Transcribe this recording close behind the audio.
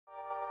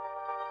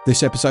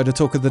This episode of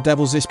Talk of the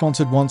Devils is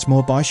sponsored once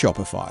more by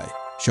Shopify.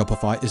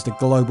 Shopify is the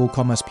global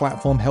commerce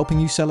platform helping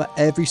you sell at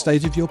every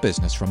stage of your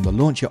business, from the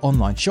launch your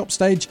online shop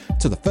stage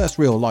to the first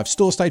real live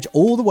store stage,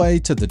 all the way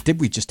to the did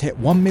we just hit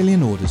 1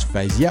 million orders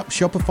phase. Yep,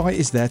 Shopify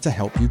is there to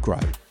help you grow.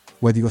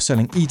 Whether you're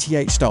selling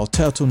ETH-style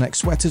turtleneck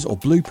sweaters or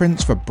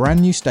blueprints for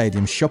brand new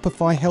stadiums,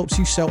 Shopify helps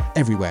you sell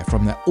everywhere,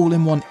 from their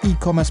all-in-one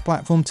e-commerce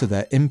platform to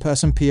their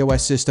in-person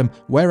POS system.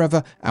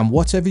 Wherever and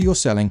whatever you're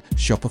selling,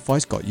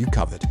 Shopify's got you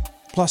covered.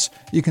 Plus,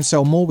 you can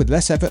sell more with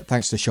less effort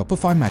thanks to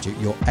Shopify Magic,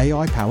 your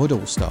AI-powered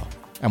all-star.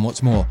 And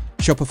what's more,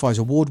 Shopify's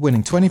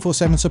award-winning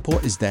 24/7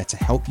 support is there to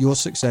help your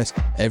success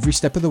every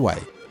step of the way.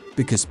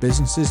 Because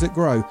businesses that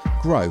grow,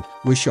 grow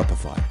with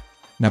Shopify.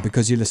 Now,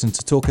 because you listen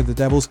to Talk of the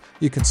Devils,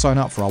 you can sign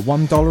up for our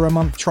 $1 a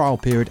month trial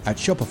period at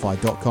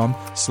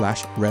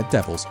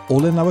shopify.com/reddevils,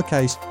 all in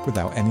lowercase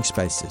without any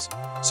spaces.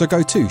 So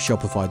go to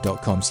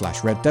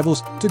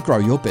shopify.com/reddevils to grow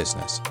your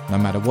business. No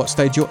matter what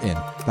stage you're in,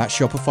 that's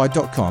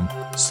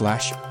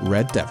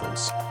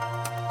shopify.com/reddevils.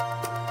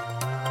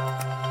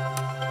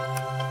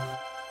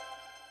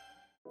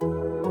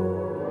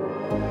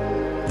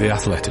 The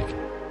Athletic.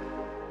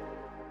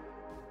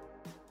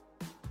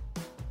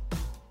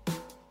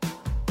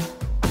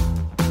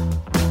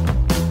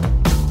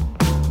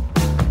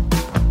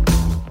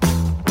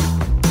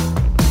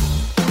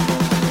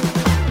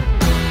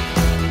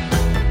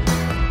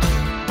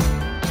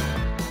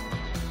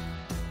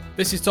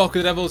 This is Talk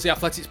of the Devils, the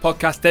Athletics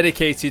podcast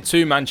dedicated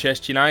to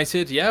Manchester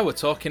United. Yeah, we're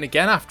talking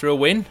again after a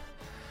win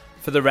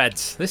for the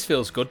Reds. This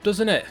feels good,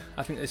 doesn't it?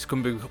 I think this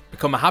can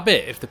become a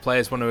habit if the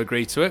players want to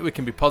agree to it. We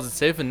can be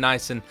positive and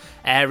nice and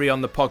airy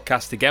on the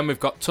podcast again. We've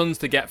got tons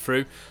to get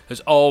through.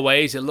 As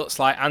always, it looks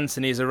like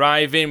Antony is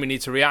arriving. We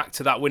need to react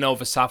to that win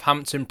over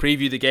Southampton,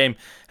 preview the game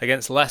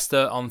against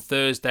Leicester on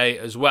Thursday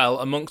as well,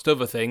 amongst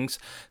other things.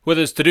 With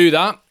us to do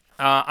that,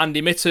 Andy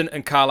Mitten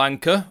and Carl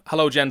Anker.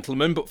 Hello,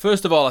 gentlemen. But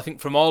first of all, I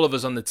think from all of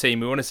us on the team,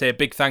 we want to say a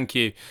big thank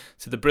you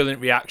to the brilliant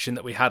reaction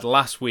that we had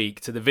last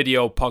week to the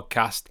video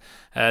podcast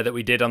that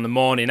we did on the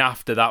morning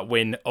after that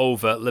win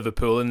over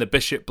Liverpool in the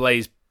Bishop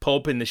Blaze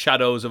pub in the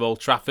shadows of Old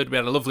Trafford. We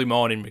had a lovely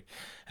morning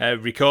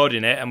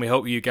recording it, and we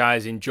hope you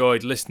guys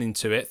enjoyed listening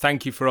to it.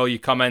 Thank you for all your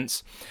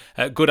comments,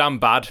 good and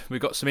bad. We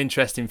got some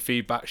interesting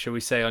feedback, shall we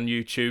say, on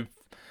YouTube,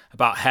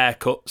 about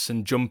haircuts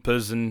and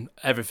jumpers and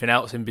everything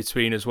else in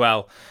between as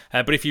well.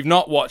 But if you've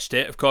not watched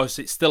it, of course,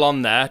 it's still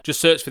on there. Just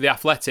search for The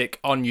Athletic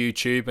on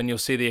YouTube and you'll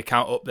see the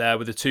account up there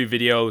with the two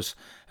videos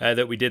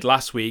that we did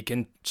last week.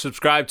 And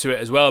subscribe to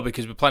it as well,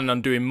 because we're planning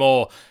on doing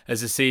more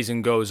as the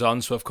season goes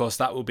on. So, of course,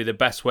 that will be the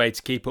best way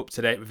to keep up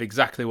to date with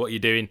exactly what you're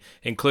doing,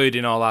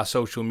 including all our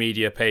social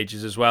media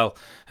pages as well.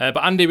 But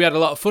Andy, we had a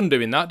lot of fun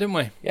doing that, didn't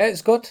we? Yeah,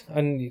 it's good.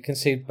 And you can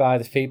see by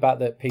the feedback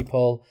that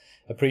people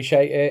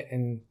appreciate it.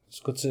 And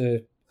it's good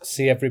to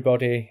see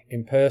everybody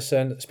in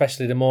person,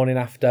 especially the morning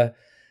after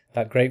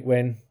that great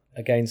win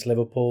against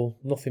Liverpool.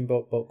 Nothing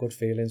but good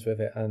feelings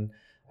with it, and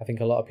I think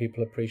a lot of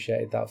people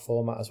appreciated that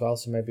format as well,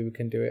 so maybe we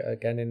can do it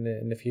again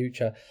in the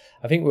future.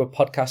 I think we were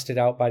podcasted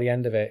out by the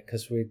end of it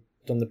because we'd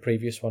done the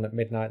previous one at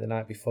midnight the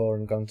night before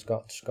and gone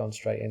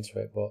straight into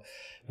it, but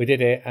we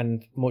did it,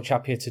 and much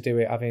happier to do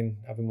it having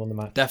won the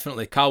match.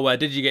 Definitely. Carl, where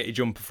did you get your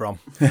jumper from?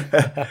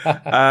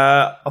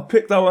 I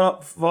picked that one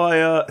up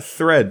via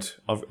Thread.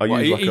 I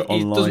use like an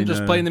online... He doesn't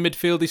just play in the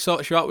midfield, he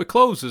sorts you out with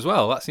clothes as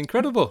well. That's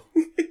incredible.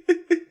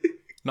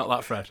 Not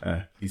that Fred.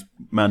 He's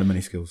man of many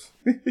skills.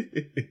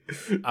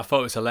 I thought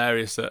it was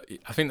hilarious that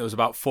I think there was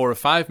about 4 or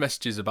 5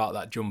 messages about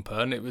that jumper,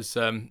 and it was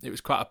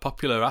quite a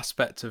popular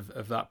aspect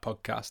of that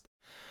podcast.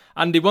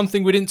 Andy, one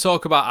thing we didn't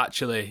talk about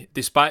actually,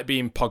 despite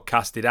being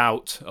podcasted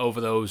out over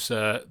those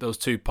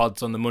 2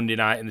 pods on the Monday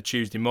night and the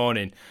Tuesday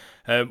morning,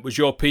 was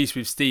your piece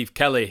with Steve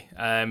Kelly.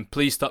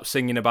 Please stop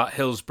singing about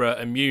Hillsborough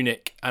and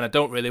Munich. And I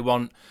don't really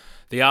want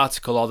the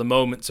article or the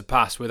moment to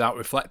pass without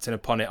reflecting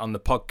upon it on the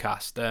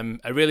podcast.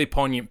 A really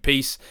poignant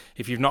piece.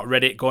 If you've not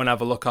read it, go and have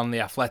a look on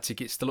The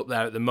Athletic. It's still up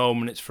there at the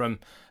moment. It's from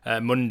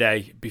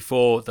Monday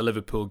before the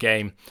Liverpool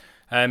game.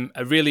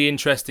 A really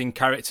interesting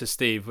character,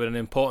 Steve, with an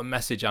important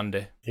message,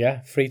 Andy.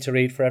 Yeah, free to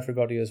read for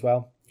everybody as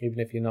well,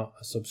 even if you're not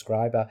a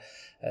subscriber.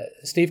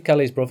 Steve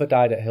Kelly's brother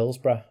died at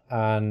Hillsborough,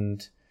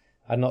 and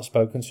I'd not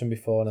spoken to him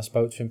before, and I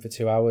spoke to him for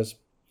 2 hours.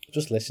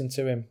 Just listened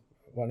to him.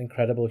 What an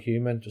incredible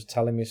human, just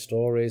telling me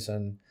stories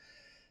and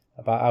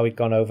about how he'd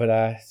gone over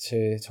there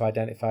to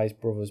identify his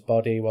brother's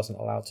body, wasn't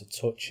allowed to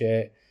touch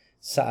it,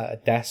 sat at a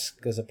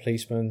desk as a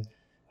policeman,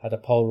 had a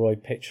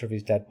Polaroid picture of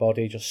his dead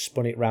body, just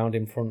spun it round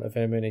in front of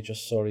him, and he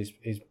just saw his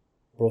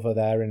brother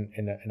there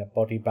in a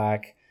body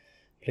bag.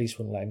 Police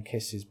wouldn't let him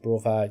kiss his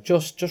brother.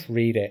 Just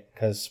read it,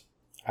 because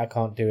I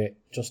can't do it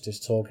justice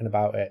talking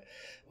about it.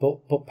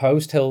 But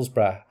post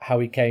Hillsborough, how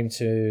he came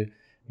to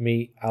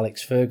meet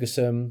Alex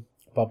Ferguson,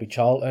 Bobby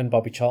Charlton.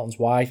 Bobby Charlton's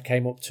wife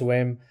came up to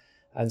him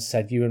and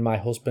said, "You and my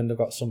husband have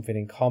got something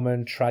in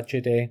common,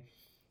 tragedy,"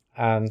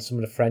 and some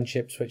of the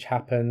friendships which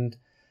happened.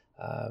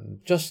 I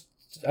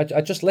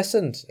just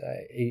listened.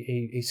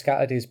 He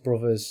scattered his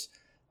brother's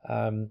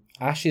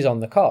ashes on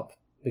the cop,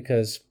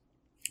 because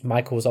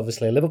Michael was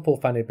obviously a Liverpool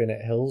fan. He'd been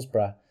at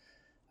Hillsborough,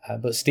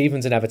 but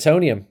Stephen's an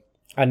Evertonian,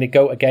 and they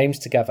go to games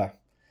together.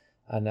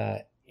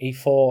 And he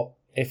thought,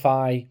 if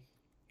I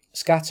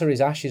scatter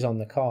his ashes on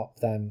the Kop,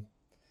 then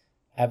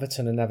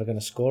Everton are never going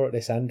to score at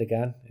this end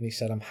again. And he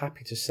said, I'm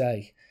happy to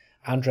say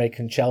Andrei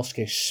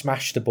Kanchelski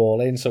smashed the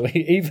ball in. So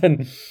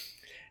even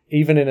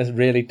in a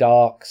really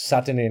dark,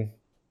 saddening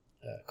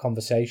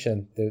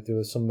conversation, there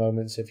were some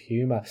moments of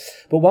humour.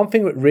 But one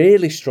thing that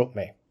really struck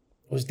me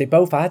was they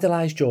both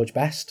idolised George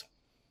Best.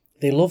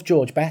 They love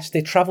George Best.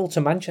 They travelled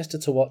to Manchester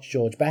to watch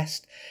George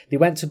Best. They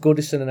went to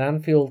Goodison and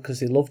Anfield because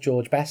they loved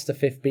George Best, the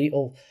fifth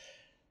Beatle.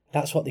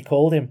 That's what they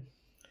called him.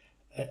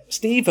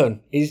 Stephen,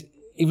 he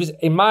was,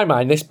 in my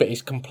mind, this bit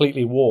is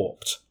completely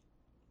warped.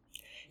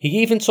 He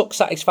even took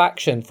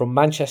satisfaction from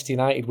Manchester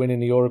United winning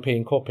the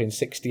European Cup in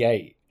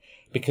 '68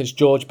 because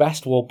George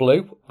Best wore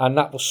blue, and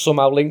that was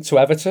somehow linked to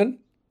Everton.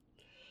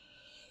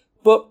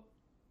 But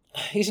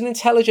he's an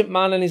intelligent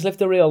man and he's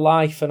lived a real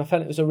life, and I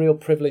felt it was a real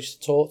privilege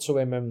to talk to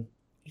him. And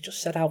he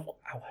just said how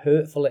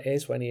hurtful it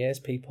is when he hears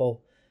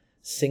people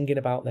singing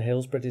about the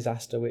Hillsborough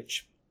disaster,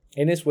 which,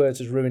 in his words,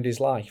 has ruined his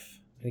life.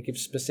 And he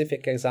gives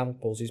specific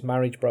examples. His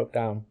marriage broke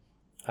down.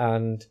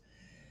 And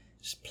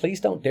just, please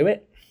don't do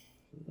it.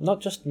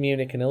 Not just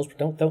Munich and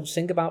Hillsborough. Don't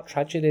sing about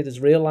tragedy. There's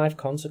real life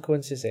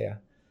consequences here.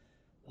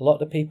 A lot of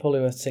the people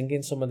who are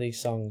singing some of these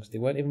songs, they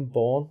weren't even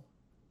born.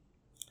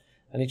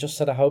 And he just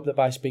said, I hope that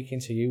by speaking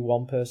to you,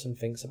 one person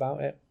thinks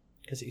about it.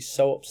 Because it's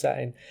so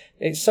upsetting.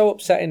 It's so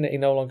upsetting that he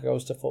no longer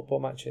goes to football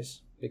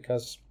matches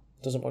because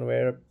he doesn't want to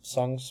hear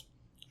songs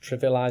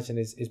trivialising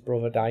his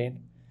brother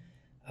dying.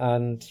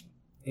 And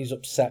he's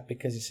upset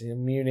because he's,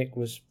 Munich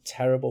was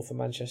terrible for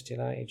Manchester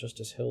United, just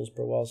as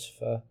Hillsborough was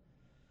for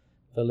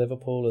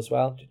Liverpool as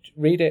well.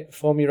 Read it,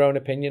 form your own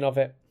opinion of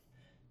it.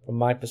 From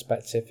my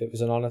perspective, it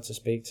was an honour to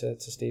speak to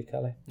Steve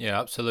Kelly. Yeah,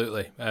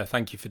 absolutely.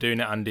 Thank you for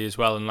doing it, Andy, as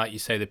well. And like you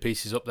say, the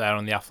piece is up there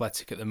on The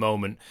Athletic at the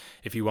moment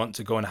if you want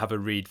to go and have a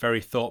read. Very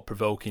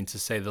thought-provoking, to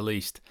say the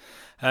least.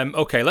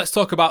 OK, let's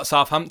talk about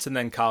Southampton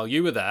then, Carl.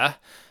 You were there,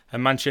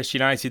 and Manchester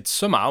United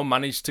somehow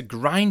managed to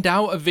grind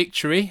out a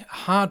victory.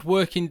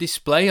 Hard-working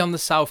display on the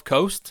South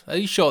Coast. Are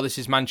you sure this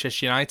is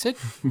Manchester United?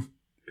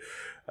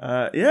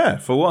 Yeah,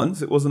 for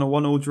once, it wasn't a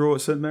 1-1 draw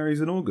at St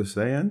Mary's in August,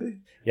 Andy?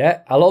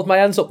 Yeah, I'll hold my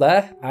hands up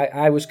there.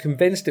 I was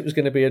convinced it was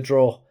going to be a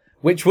draw,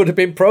 which would have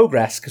been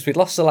progress because we'd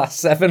lost the last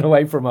 7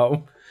 away from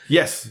home.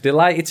 Yes.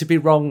 Delighted to be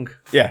wrong.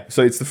 Yeah,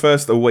 so it's the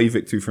first away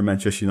victory for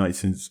Manchester United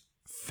since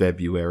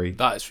February.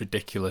 That is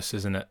ridiculous,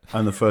 isn't it?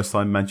 And the first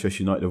time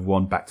Manchester United have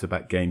won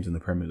back-to-back games in the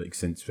Premier League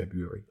since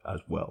February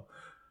as well.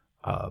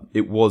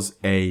 It was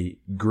a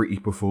gritty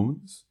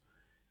performance.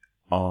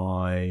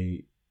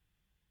 I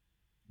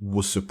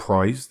was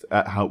surprised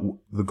at how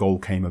the goal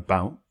came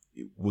about.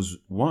 It was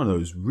one of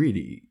those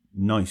really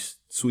nice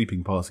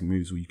sweeping passing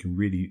moves where you can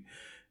really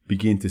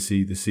begin to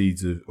see the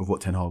seeds of what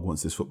Ten Hag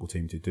wants this football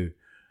team to do.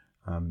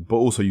 But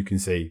also you can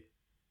see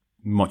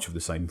much of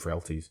the same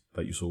frailties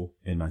that you saw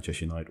in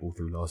Manchester United all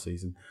through last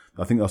season.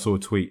 I think I saw a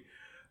tweet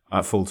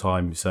at full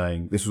time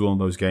saying this was one of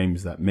those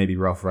games that maybe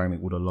Ralph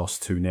Rangnick would have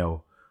lost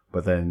 2-0,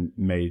 but then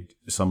made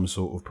some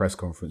sort of press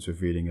conference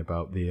revealing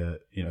about the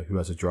who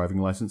has a driving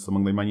license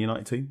among the Man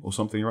United team or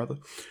something or other.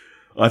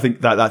 I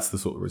think that's the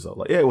sort of result.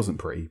 Like, yeah, it wasn't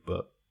pretty,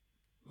 but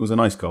it was a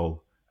nice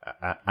goal,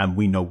 and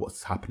we know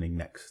what's happening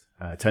next.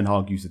 Ten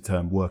Hag used the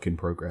term "work in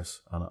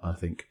progress," and I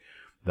think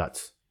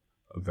that's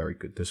a very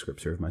good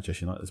descriptor of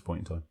Manchester United at this point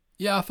in time.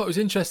 Yeah, I thought it was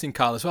interesting,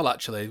 Carl, as well,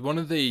 actually. One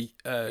of the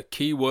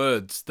key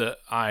words that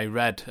I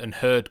read and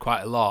heard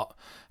quite a lot,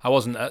 I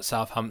wasn't at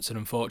Southampton,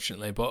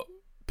 unfortunately, but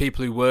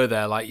people who were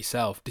there, like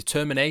yourself,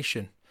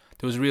 determination.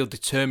 There was real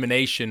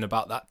determination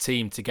about that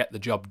team to get the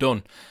job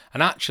done.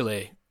 And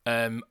actually,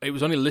 it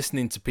was only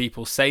listening to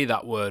people say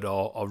that word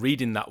or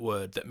reading that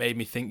word that made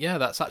me think, yeah,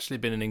 that's actually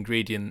been an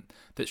ingredient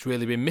that's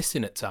really been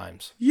missing at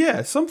times.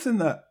 Yeah, something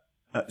that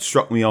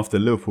struck me after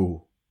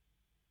Liverpool,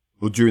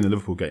 or during the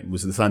Liverpool game,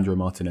 was the Sandro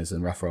Martinez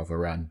and Rafael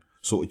Varane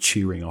sort of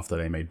cheering after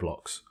they made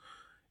blocks.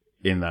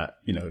 In that,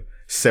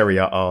 Serie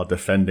A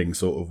defending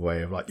sort of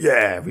way of like,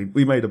 yeah,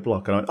 we made a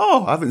block. And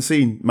I haven't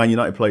seen Man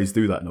United players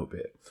do that in a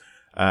bit.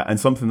 And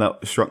something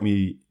that struck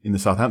me in the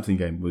Southampton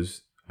game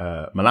was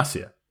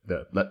Malacia,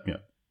 the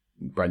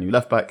brand new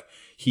left back.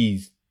 I'm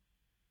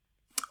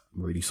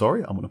really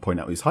sorry, I'm going to point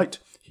out his height.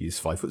 He's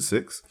 5'6".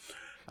 It's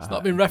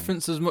not been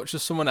referenced as much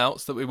as someone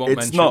else that we won't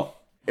mention.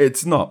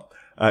 It's not.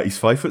 He's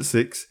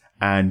 5'6",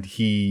 and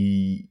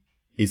he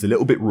is a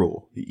little bit raw.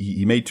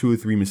 He made 2 or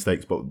 3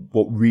 mistakes, but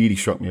what really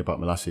struck me about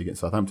Malacia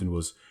against Southampton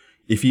was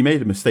if he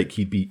made a mistake,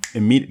 he'd be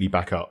immediately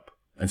back up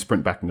and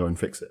sprint back and go and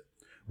fix it,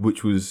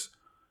 which was,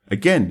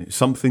 again,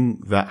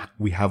 something that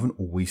we haven't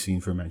always seen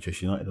from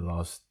Manchester United in the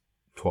last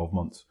 12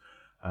 months.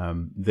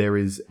 There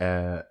is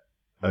a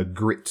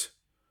grit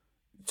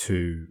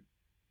to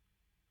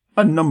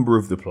a number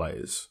of the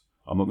players.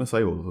 I'm not going to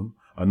say all of them.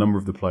 A number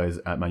of the players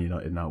at Man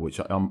United now, which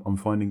I'm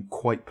finding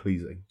quite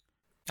pleasing.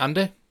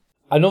 Andy?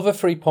 Another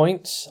 3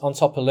 points on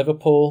top of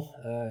Liverpool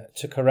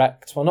to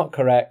correct, well, not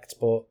correct,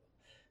 but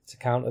to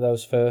counter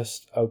those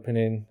first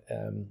opening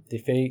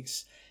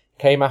defeats.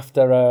 Came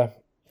after a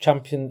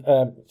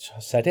I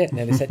said it,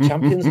 nearly said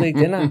Champions League,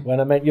 didn't I? When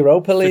I meant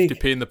Europa League.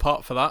 50p in the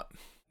pot for that.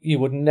 You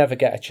would never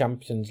get a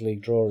Champions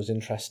League draw as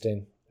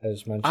interesting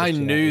as Manchester I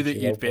knew United's that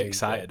you'd Europa be League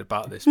excited draw.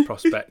 about this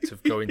prospect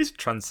of going to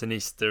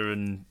Transnistria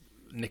and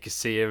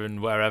Nicosia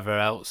and wherever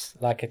else.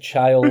 Like a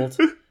child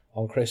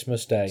on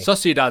Christmas Day.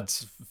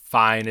 Sociedad's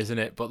fine, isn't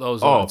it? But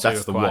those that's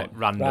two the are quite one.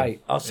 random.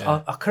 Right,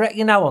 I'll correct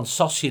you now on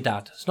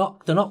Sociedad.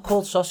 They're not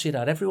called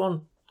Sociedad.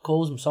 Everyone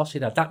calls them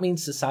Sociedad. That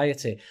means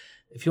society.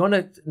 If you want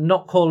to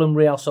not call them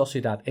Real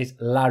Sociedad, it's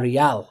La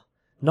Real,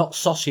 not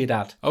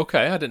Sociedad.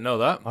 Okay, I didn't know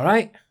that. All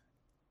right?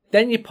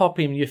 Then you pop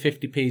in your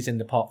 50p's in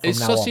the pot from Is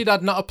now on.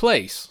 Sociedad not a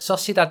place?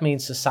 Sociedad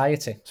means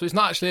society. So it's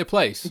not actually a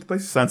place? The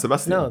place is San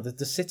Sebastian. No,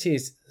 the city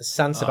is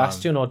San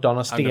Sebastian or I'm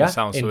gonna Donostia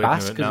sound in so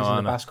Basque, ignorant because now, it's in the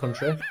aren't I? Basque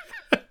country.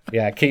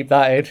 Yeah, keep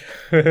that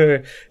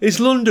in. Is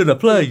London a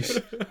place?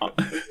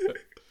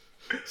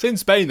 It's in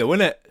Spain though,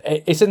 isn't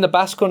it? It's in the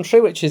Basque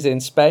country, which is in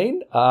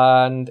Spain,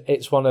 and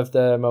it's one of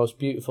the most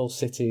beautiful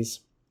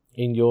cities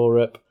in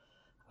Europe,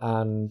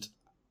 and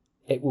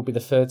it will be the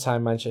third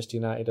time Manchester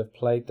United have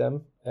played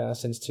them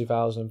since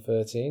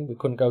 2013. We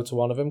couldn't go to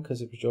one of them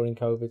because it was during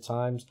COVID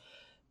times.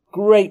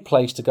 Great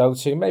place to go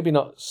to, maybe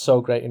not so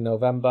great in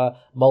November.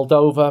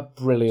 Moldova,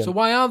 brilliant. So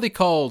why are they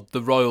called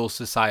the Royal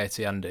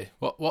Society, Andy?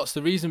 What's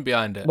the reason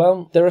behind it?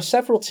 Well, there are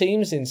several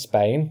teams in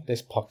Spain,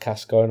 this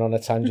podcast going on a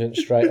tangent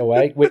straight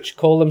away, which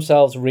call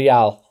themselves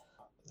Real.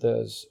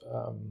 There's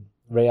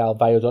Real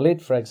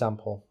Valladolid, for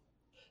example.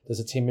 There's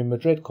a team in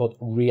Madrid called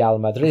Real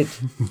Madrid.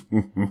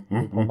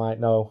 People might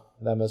know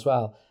them as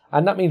well.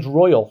 And that means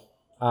royal.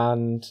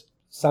 And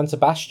San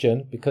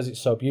Sebastian, because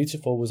it's so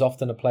beautiful, was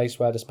often a place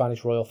where the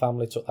Spanish royal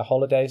family took their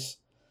holidays.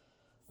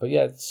 But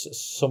yeah,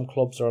 some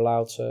clubs are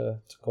allowed to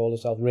call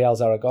themselves. Real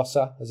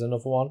Zaragoza is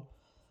another one.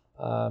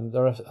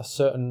 There are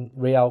certain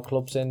Real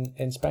clubs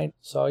in Spain.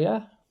 So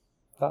yeah,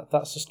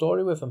 that's the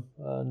story with them.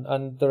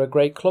 And they're a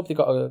great club. They've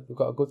got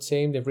a good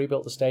team. They've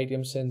rebuilt the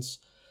stadium since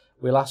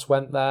we last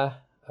went there.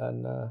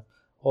 And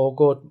all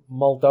good.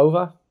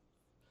 Moldova,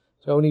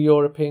 it's the only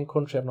European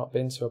country I've not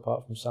been to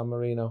apart from San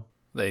Marino.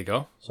 There you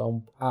go. So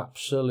I'm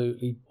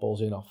absolutely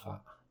buzzing off that.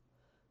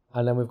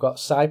 And then we've got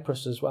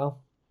Cyprus as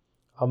well.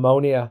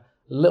 Ammonia,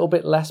 a little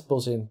bit less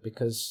buzzing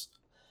because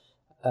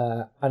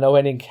I know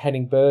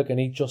Henning Bergen,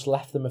 he just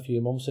left them a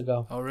few months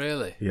ago. Oh,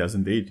 really? He has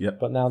indeed, yep.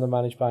 But now they're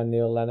managed by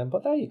Neil Lennon.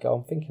 But there you go,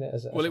 I'm thinking it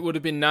as Well, it would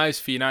have been nice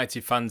for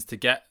United fans to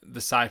get the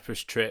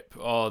Cyprus trip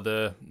or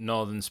the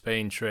Northern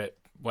Spain trip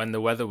when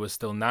the weather was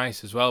still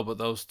nice as well, but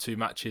those two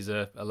matches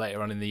are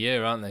later on in the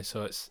year, aren't they?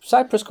 So it's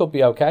Cyprus could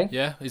be okay.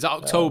 yeah. Is that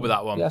October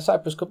that one? Yeah,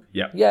 Cyprus could.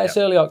 Yeah. Yeah, it's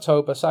early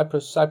October.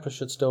 Cyprus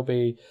should still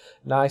be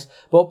nice.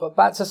 But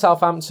back to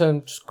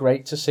Southampton, just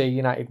great to see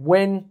United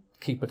win,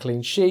 keep a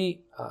clean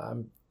sheet.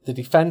 The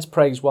defence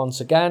praised once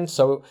again.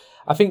 So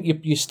I think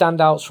your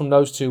standouts from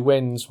those two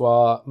wins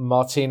were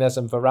Martinez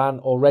and Varane,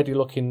 already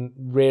looking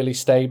really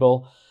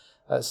stable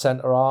at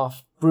centre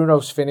half.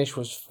 Bruno's finish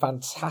was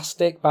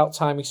fantastic. About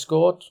time he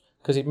scored,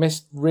 because he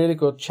missed really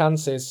good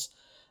chances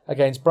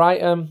against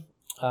Brighton,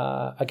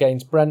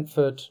 against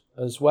Brentford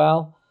as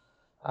well.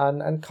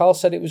 And Carl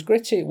said it was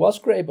gritty. It was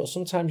gritty, but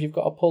sometimes you've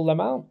got to pull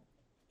them out.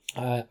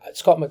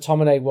 Scott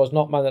McTominay was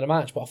not man of the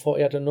match, but I thought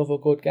he had another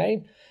good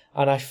game.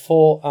 And I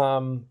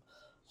thought,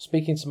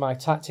 speaking to my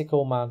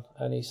tactical man,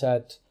 and he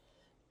said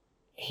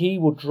he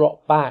would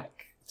drop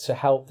back to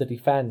help the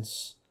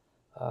defence,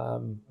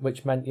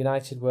 which meant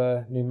United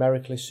were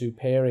numerically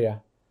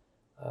superior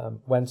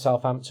when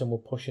Southampton were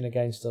pushing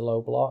against the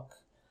low block.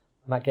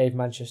 And that gave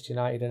Manchester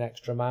United an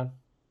extra man.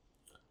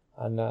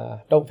 And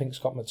I don't think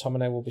Scott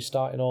McTominay will be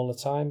starting all the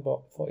time, but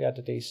I thought he had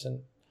a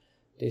decent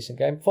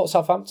game. I thought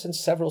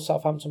several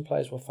Southampton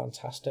players were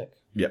fantastic.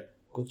 Yeah.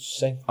 Good to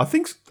see. I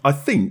think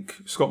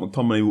Scott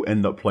McTominay will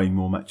end up playing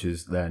more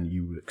matches than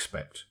you would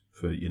expect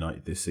for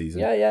United this season.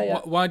 Yeah.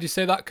 Why do you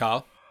say that,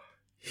 Carl?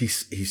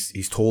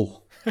 He's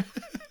tall.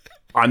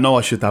 I know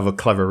I should have a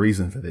clever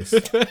reason for this,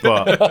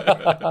 but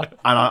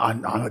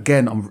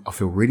I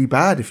feel really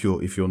bad if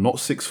you're not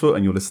 6 foot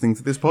and you're listening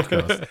to this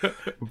podcast.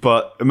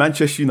 But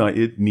Manchester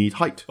United need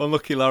height.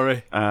 Unlucky,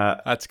 Laurie.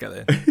 I had to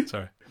get in.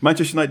 Sorry.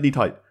 Manchester United need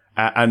height,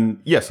 and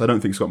yes, I don't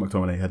think Scott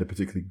McTominay had a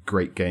particularly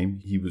great game.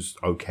 He was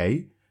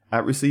okay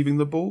at receiving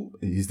the ball.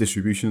 His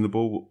distribution of the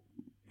ball,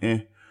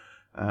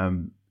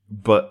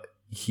 but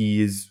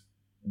he's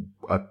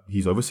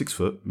over 6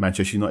 foot.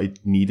 Manchester United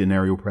need an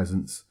aerial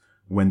presence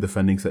when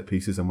defending set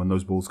pieces and when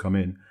those balls come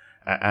in.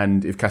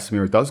 And if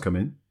Casemiro does come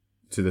in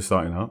to the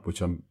starting lineup,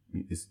 which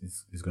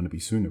is going to be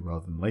sooner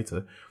rather than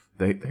later,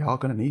 they are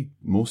going to need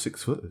more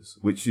 6 footers,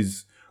 which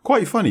is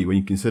quite funny when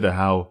you consider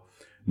how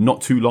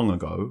not too long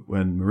ago,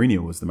 when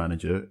Mourinho was the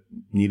manager,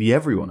 nearly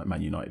everyone at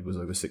Man United was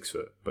over 6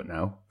 foot. But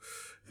now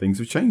things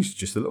have changed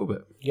just a little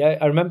bit. Yeah,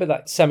 I remember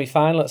that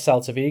semi-final at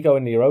Celta Vigo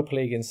in the Europa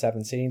League in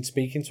 2017,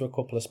 speaking to a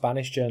couple of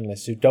Spanish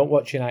journalists who don't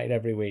watch United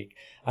every week,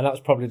 and that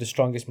was probably the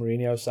strongest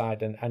Mourinho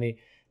side, and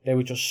they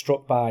were just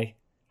struck by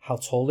how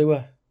tall they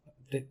were.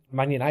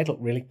 Man United look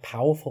really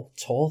powerful,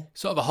 tall.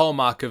 Sort of a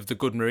hallmark of the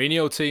good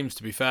Mourinho teams,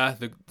 to be fair.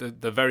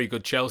 The very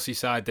good Chelsea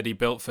side that he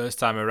built first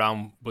time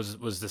around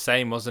was the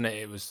same, wasn't it?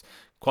 It was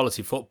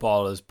quality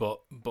footballers, but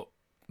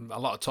a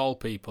lot of tall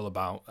people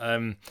about.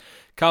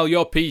 Carl,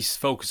 your piece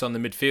focused on the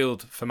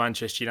midfield for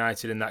Manchester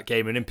United in that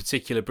game, and in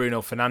particular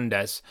Bruno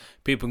Fernandes.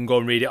 People can go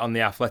and read it on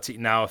The Athletic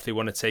now if they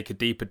want to take a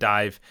deeper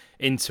dive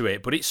into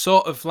it. But it's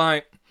sort of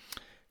like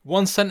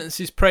one sentence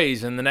is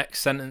praise and the next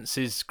sentence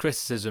is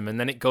criticism, and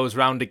then it goes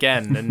round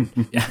again. And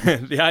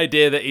the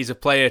idea that he's a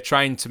player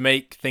trying to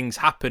make things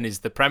happen is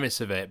the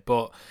premise of it,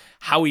 but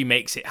how he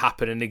makes it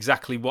happen and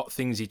exactly what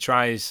things he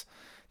tries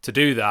to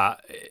do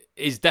that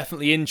is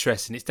definitely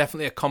interesting. It's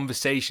definitely a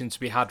conversation to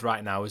be had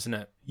right now, isn't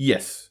it?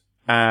 Yes.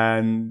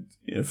 And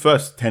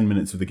first 10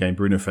 minutes of the game,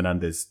 Bruno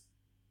Fernandes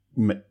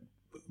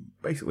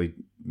basically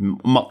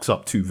mucks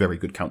up two very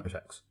good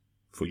counter-attacks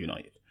for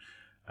United.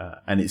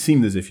 And it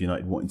seemed as if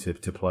United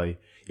wanted to play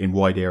in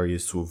wide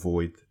areas to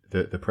avoid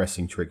the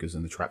pressing triggers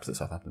and the traps that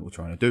Southampton were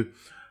trying to do.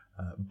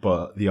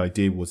 But the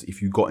idea was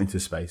if you got into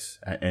space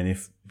and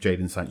if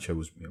Jadon Sancho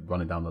was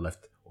running down the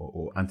left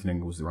or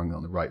Antony was running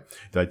down the right,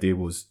 the idea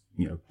was,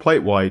 play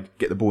it wide,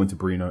 get the ball into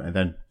Bruno and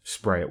then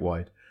spray it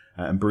wide.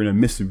 And Bruno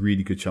missed a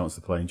really good chance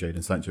to play in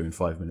Jadon Sancho in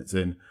 5 minutes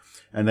in.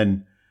 And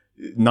then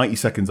 90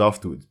 seconds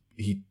afterwards,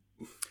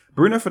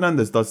 Bruno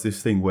Fernandes does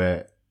this thing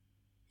where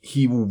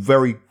he will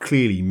very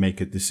clearly make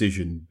a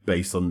decision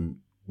based on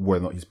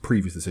whether or not his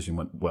previous decision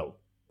went well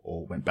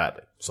or went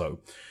badly. So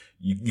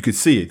you could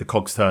see it, the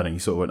cogs turning. He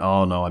sort of went,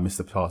 oh no, I missed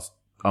the pass.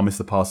 I missed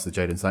the pass to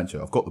Jadon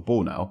Sancho. I've got the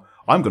ball now.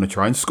 I'm going to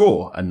try and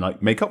score and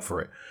make up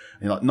for it.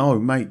 And you're like, no,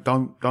 mate,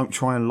 don't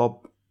try and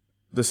lob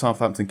the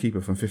Southampton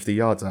keeper from 50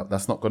 yards out.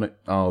 That's not going to...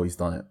 Oh, he's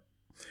done it.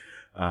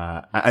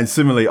 And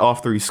similarly,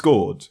 after he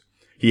scored,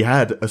 he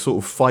had a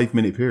sort of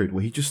 5-minute period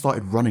where he just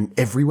started running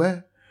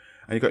everywhere.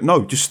 And you go,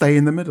 no, just stay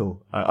in the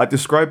middle. I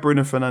described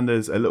Bruno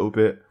Fernandes a little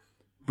bit.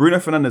 Bruno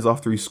Fernandes,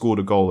 after he scored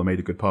a goal and made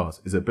a good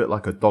pass, is a bit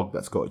like a dog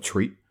that's got a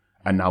treat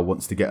and now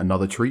wants to get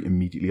another treat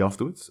immediately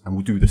afterwards and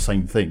will do the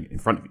same thing in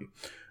front of you.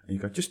 And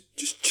you go,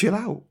 just chill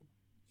out.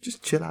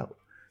 Just chill out.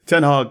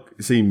 Ten Hag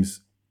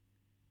seems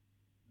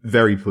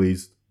very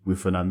pleased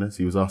with Fernandes.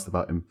 He was asked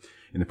about him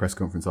in the press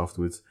conference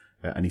afterwards,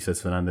 and he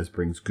says Fernandes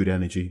brings good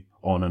energy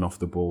on and off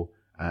the ball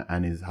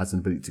and has an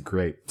ability to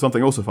create.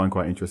 Something I also find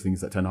quite interesting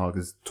is that Ten Hag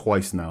has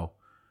twice now,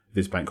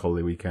 this bank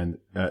holiday weekend,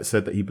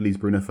 said that he believes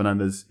Bruno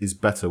Fernandes is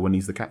better when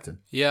he's the captain.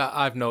 Yeah,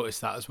 I've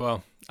noticed that as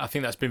well. I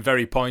think that's been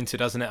very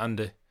pointed, hasn't it,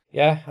 Andy?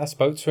 Yeah, I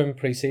spoke to him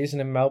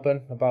pre-season in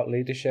Melbourne about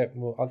leadership.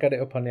 Well, I'll get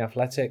it up on The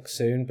Athletic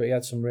soon, but he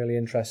had some really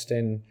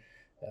interesting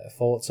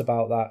thoughts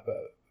about that.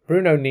 But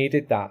Bruno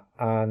needed that,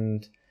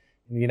 and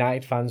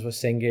United fans were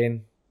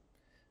singing,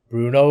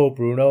 Bruno,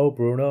 Bruno,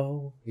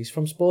 Bruno, he's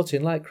from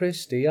Sporting like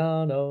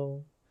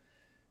Cristiano.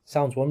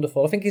 Sounds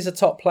wonderful. I think he's a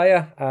top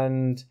player,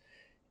 and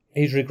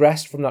he's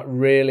regressed from that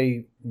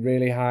really,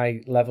 really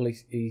high level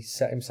he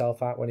set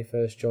himself at when he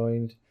first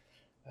joined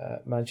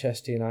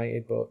Manchester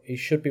United, but he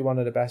should be one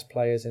of the best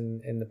players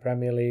in the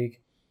Premier League.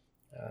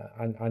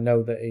 And I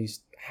know that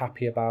he's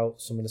happy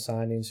about some of the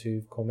signings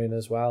who've come in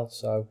as well.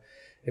 So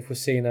if we're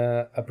seeing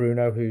a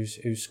Bruno who's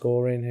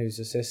scoring, who's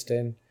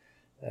assisting,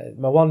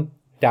 my one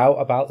doubt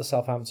about the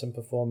Southampton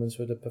performance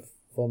were the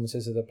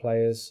performances of the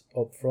players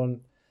up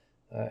front.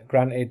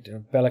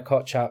 Granted, Bella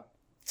Kotchap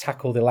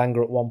tackled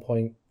Elanga at one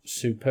point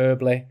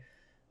superbly.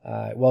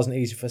 It wasn't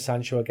easy for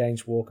Sancho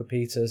against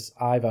Walker-Peters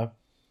either.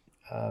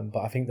 But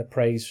I think the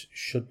praise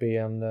should be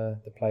on the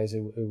players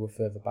who were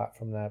further back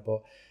from there.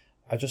 But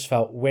I just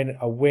felt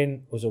a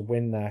win was a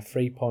win there.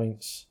 3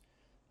 points,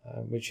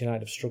 which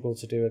United have struggled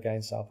to do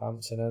against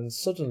Southampton. And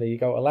suddenly you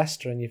go to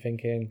Leicester and you're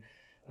thinking,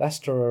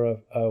 Leicester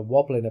are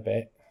wobbling a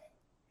bit.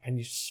 And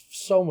you're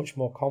so much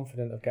more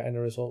confident of getting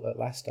a result at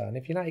Leicester. And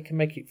if United can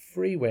make it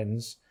 3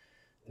 wins,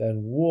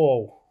 then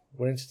whoa,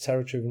 we're into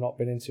territory we've not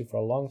been into for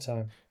a long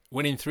time.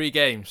 Winning 3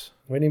 games.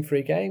 Winning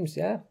 3 games,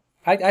 yeah.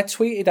 I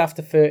tweeted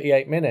after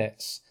 38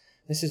 minutes,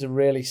 this is a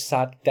really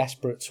sad,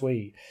 desperate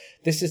tweet.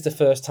 This is the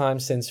first time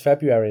since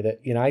February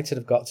that United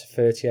have got to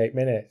 38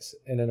 minutes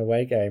in an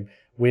away game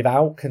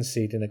without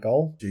conceding a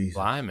goal. Jesus.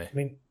 Blimey. I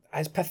mean,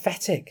 it's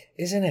pathetic,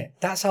 isn't it?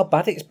 That's how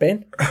bad it's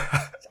been.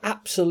 It's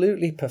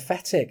absolutely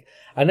pathetic.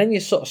 And then you're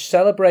sort of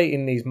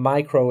celebrating these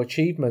micro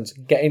achievements,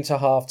 getting to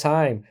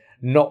half-time,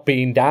 not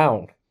being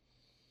down.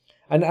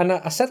 And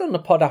I said on the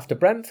pod after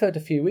Brentford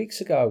a few weeks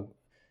ago,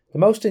 the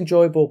most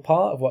enjoyable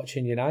part of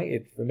watching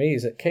United for me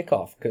is at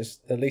kickoff because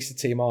at least the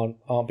team aren't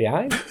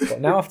behind.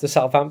 But now after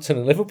Southampton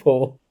and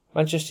Liverpool,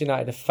 Manchester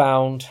United have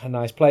found a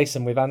nice place.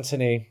 And with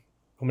Antony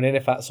coming in,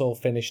 if that's all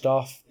finished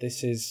off,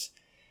 this is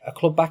a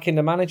club backing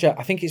the manager.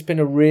 I think it's been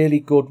a really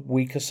good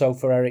week or so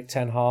for Erik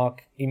ten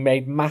Hag. He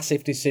made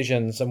massive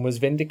decisions and was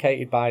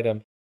vindicated by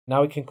them.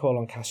 Now he can call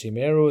on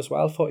Casemiro as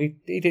well. Thought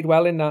he did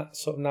well in that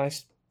sort of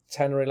nice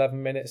 10 or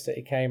 11 minutes that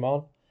he came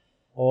on.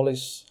 All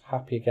is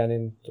happy again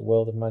in the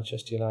world of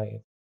Manchester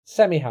United.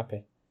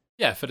 Semi-happy.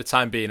 Yeah, for the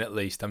time being at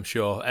least, I'm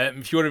sure.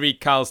 If you want to read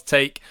Carl's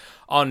take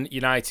on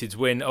United's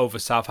win over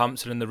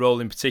Southampton and the role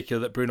in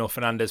particular that Bruno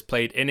Fernandes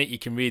played in it, you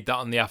can read that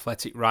on The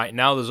Athletic right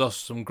now. There's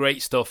also some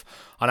great stuff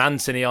on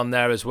Antony on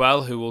there as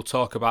well, who we'll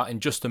talk about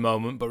in just a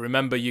moment. But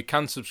remember, you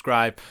can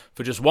subscribe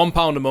for just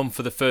 £1 a month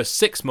for the first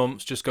 6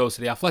 months. Just go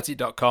to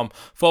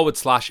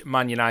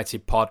theathletic.com/Man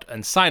United pod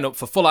and sign up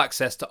for full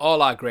access to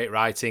all our great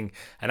writing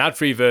and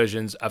ad-free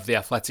versions of The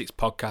Athletic's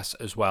podcast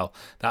as well.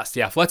 That's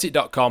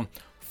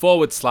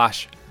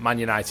theathletic.com/Man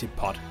United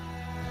pod.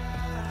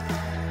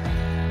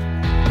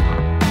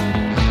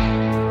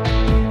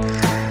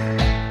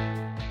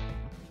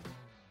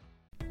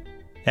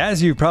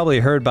 As you've probably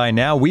heard by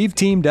now, we've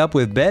teamed up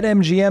with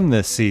BetMGM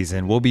this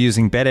season. We'll be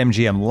using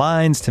BetMGM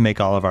lines to make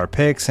all of our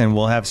picks, and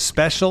we'll have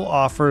special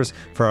offers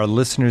for our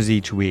listeners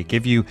each week.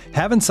 If you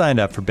haven't signed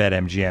up for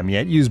BetMGM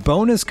yet, use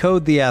bonus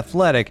code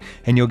THEATHLETIC,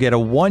 and you'll get a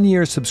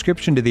 1-year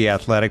subscription to The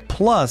Athletic,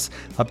 plus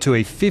up to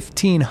a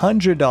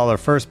 $1,500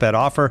 first bet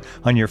offer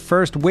on your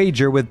first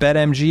wager with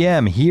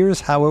BetMGM.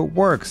 Here's how it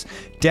works.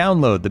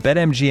 Download the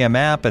BetMGM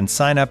app and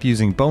sign up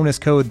using bonus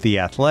code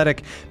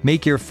THEATHLETIC.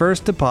 Make your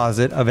first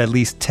deposit of at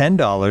least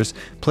 $10.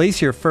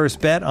 Place your first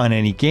bet on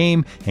any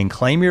game and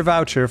claim your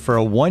voucher for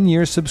a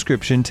 1-year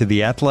subscription to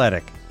The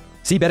Athletic.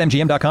 See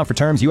BetMGM.com for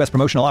terms. U.S.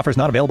 promotional offers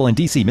not available in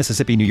D.C.,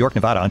 Mississippi, New York,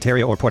 Nevada,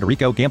 Ontario, or Puerto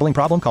Rico. Gambling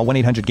problem? Call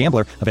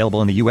 1-800-GAMBLER.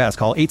 Available in the U.S.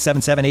 Call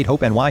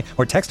 877-8-HOPE-NY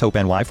or text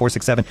HOPE-NY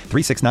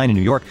 467-369 in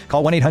New York.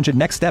 Call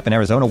 1-800-NEXT-STEP in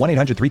Arizona.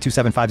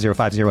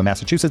 1-800-327-5050 in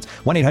Massachusetts.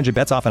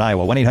 1-800-BETS-OFF in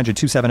Iowa.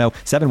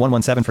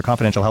 1-800-270-7117 for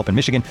confidential help in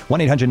Michigan.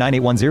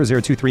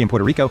 1-800-981-0023 in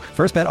Puerto Rico.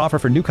 First bet offer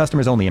for new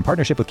customers only in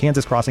partnership with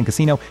Kansas Crossing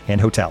Casino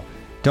and Hotel.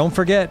 Don't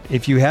forget,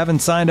 if you haven't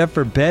signed up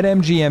for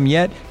BetMGM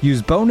yet,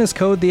 use bonus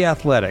code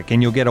THEATHLETIC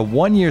and you'll get a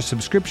 1-year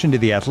subscription to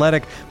The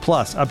Athletic,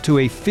 plus up to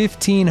a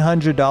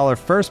 $1,500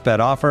 first bet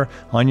offer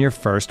on your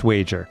first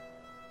wager.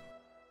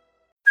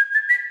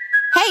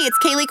 Hey, it's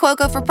Kaylee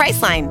Cuoco for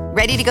Priceline.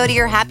 Ready to go to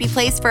your happy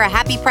place for a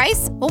happy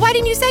price? Well, why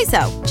didn't you say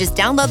so? Just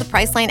download the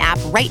Priceline app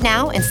right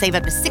now and save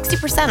up to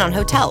 60% on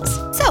hotels.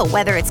 So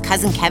whether it's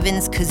Cousin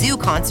Kevin's Kazoo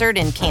Concert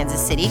in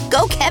Kansas City,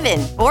 go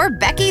Kevin, or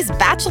Becky's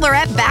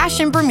Bachelorette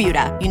Bash in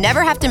Bermuda, you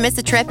never have to miss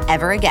a trip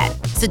ever again.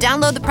 So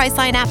download the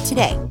Priceline app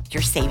today.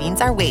 Your savings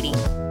are waiting.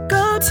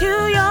 Go to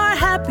your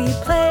happy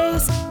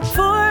place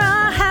for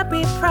a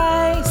happy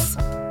price.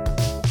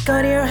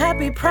 Go to your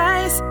happy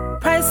price,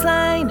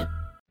 Priceline.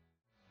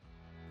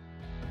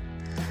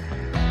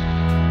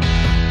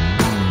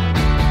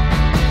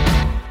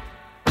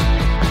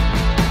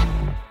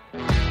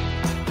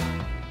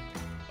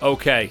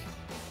 Okay,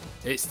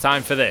 it's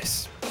time for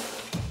this.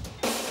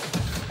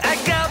 I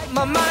got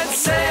my mind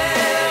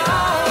set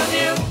on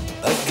you.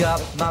 I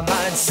got my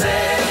mind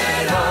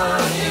set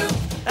on you.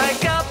 I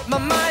got my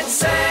mind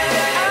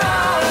set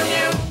on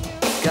you.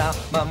 Got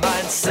my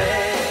mind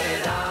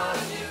set on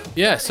you.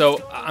 Yeah,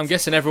 so I'm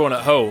guessing everyone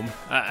at home,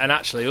 and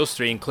actually us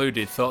three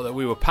included, thought that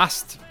we were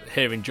past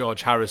hearing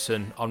George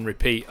Harrison on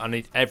repeat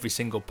on every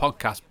single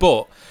podcast,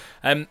 but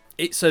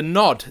it's a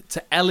nod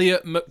to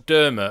Elliot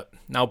McDermott.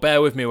 Now,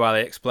 bear with me while I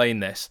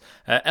explain this.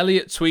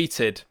 Elliot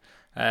tweeted,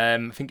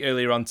 I think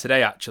earlier on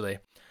today actually,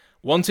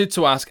 wanted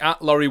to ask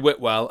at Laurie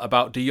Whitwell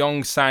about De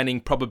Jong signing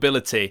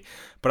probability,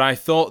 but I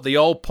thought the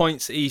All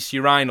Points East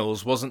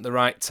urinals wasn't the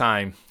right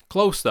time.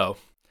 Close though.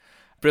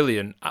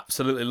 Brilliant.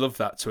 Absolutely love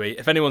that tweet.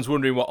 If anyone's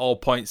wondering what All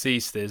Points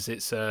East is,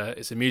 it's a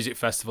music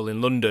festival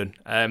in London.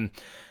 And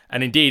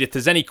indeed, if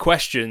there's any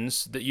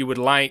questions that you would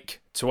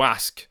like to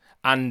ask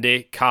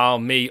Andy, Carl,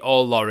 me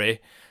or Laurie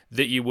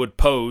that you would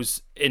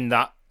pose in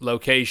that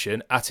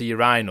location at a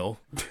urinal,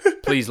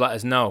 please let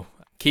us know.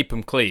 Keep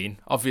them clean,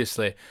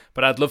 obviously,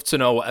 but I'd love to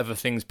know whatever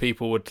things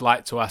people would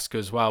like to ask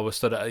us while we're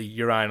stood at a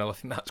urinal. I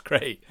think that's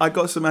great. I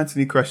got some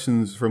Antony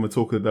questions from a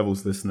Talk of the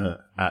Devils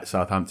listener at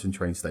Southampton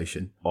train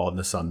station on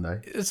the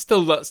Sunday. It's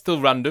still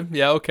random.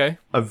 Yeah, okay.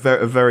 A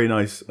very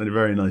nice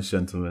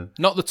gentleman.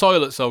 Not the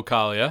toilets, though,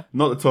 Carl. Yeah.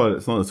 Not the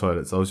toilets.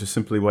 I was just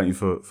simply waiting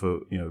for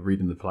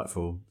reading the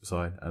platform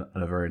side,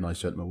 and a very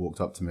nice gentleman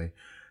walked up to me.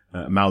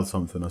 Mouthed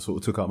something. I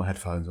sort of took out my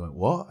headphones and went,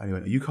 "What?" And he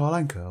went, "Are you Carl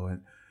Anker?" I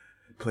went,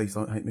 "Please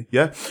don't hate me."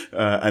 Yeah.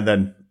 And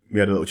then we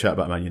had a little chat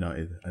about Man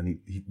United, and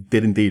he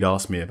did indeed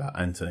ask me about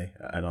Antony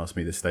and asked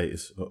me the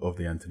status of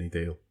the Antony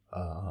deal.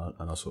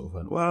 And I sort of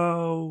went,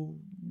 well,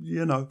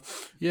 you know.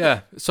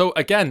 Yeah. So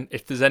again,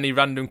 if there's any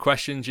random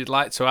questions you'd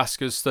like to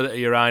ask us stood at a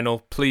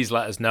urinal, please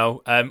let us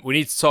know. We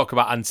need to talk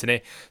about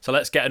Antony. So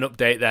let's get an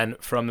update then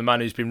from the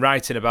man who's been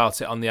writing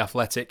about it on The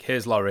Athletic.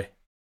 Here's Laurie.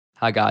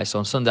 Hi guys, so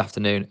on Sunday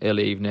afternoon,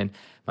 early evening,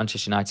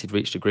 Manchester United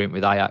reached agreement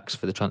with Ajax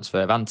for the transfer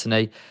of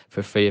Antony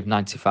for a fee of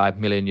 €95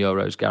 million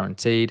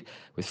guaranteed,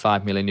 with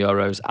 €5 million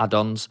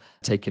add-ons,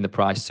 taking the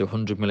price to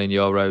 €100 million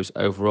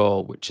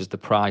overall, which is the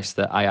price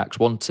that Ajax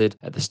wanted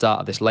at the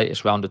start of this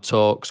latest round of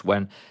talks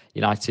when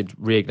United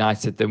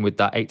reignited them with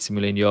that €80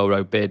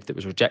 million bid that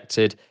was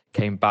rejected,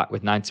 came back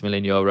with €90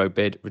 million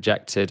bid,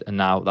 rejected, and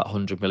now that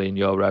 €100 million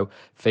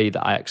fee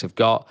that Ajax have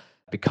got.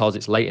 because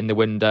it's late in the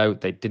window.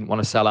 They didn't want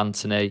to sell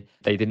Antony.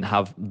 They didn't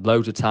have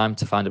loads of time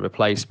to find a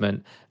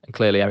replacement. And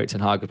clearly Erik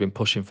ten Hag has been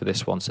pushing for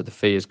this one. So the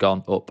fee has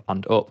gone up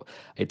and up.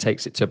 It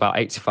takes it to about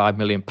 £85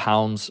 million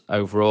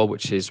overall,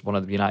 which is one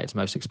of United's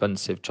most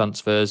expensive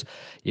transfers.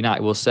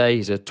 United will say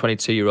he's a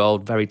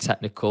 22-year-old, very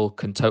technical,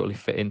 can totally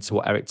fit into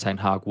what Erik ten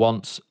Hag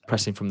wants,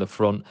 pressing from the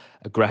front,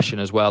 aggression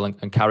as well,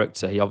 and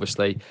character. He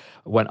obviously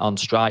went on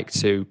strike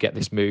to get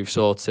this move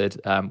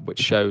sorted, which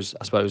shows,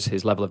 I suppose,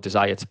 his level of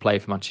desire to play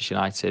for Manchester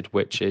United,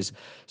 which is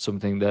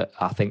something that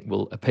I think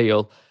will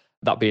appeal.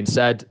 That being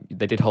said,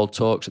 they did hold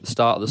talks at the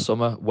start of the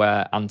summer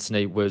where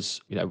Antony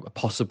was, a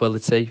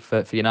possibility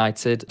for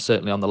United,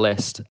 certainly on the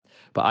list.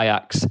 But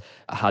Ajax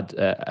had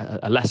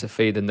a lesser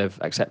fee than they've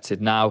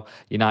accepted now.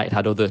 United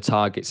had other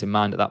targets in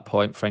mind at that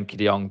point, Frenkie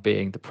de Jong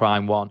being the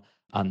prime one.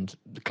 And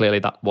clearly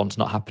that one's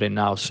not happening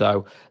now.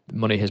 So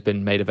money has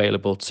been made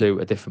available to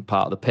a different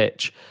part of the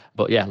pitch.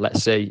 But yeah,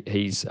 let's see.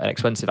 He's an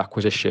expensive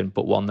acquisition,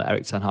 but one that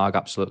Erik ten Hag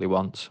absolutely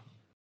wants.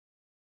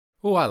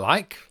 Oh, I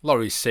like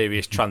Laurie's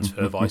serious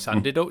transfer voice,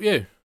 Andy, don't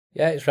you?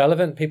 Yeah, it's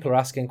relevant. People are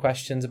asking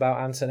questions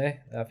about Antony.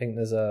 I think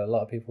there's a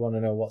lot of people want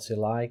to know what's he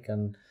like,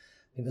 and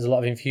I think there's a lot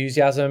of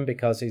enthusiasm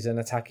because he's an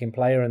attacking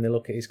player and they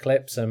look at his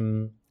clips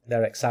and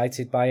they're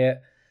excited by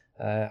it.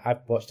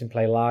 I've watched him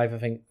play live, I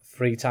think,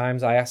 3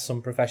 times. I asked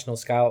some professional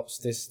scouts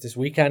this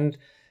weekend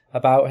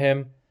about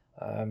him.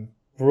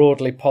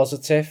 Broadly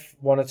positive.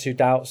 1 or 2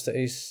 doubts that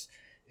his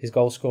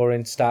goal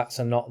scoring stats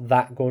are not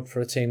that good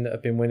for a team that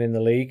have been winning the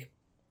league.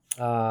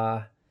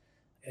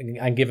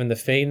 And given the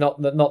fee, not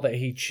that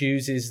he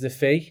chooses the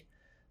fee.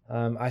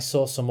 I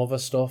saw some other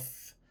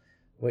stuff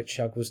which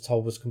I was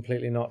told was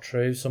completely not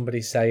true.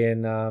 Somebody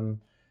saying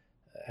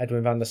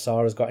Edwin van der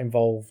Sar has got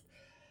involved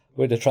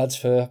with the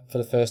transfer for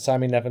the first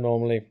time. He never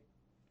normally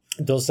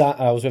does that.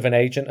 I was with an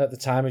agent at the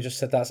time who just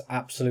said that's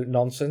absolute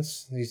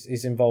nonsense.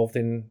 He's involved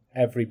in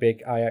every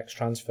big Ajax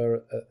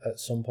transfer at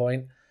some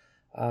point.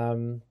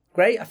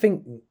 Great. I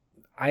think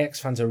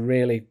Ajax fans are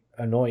really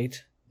annoyed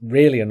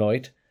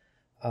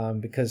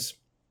because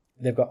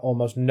they've got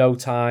almost no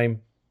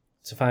time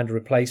to find a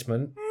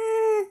replacement.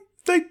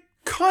 They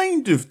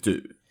kind of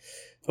do.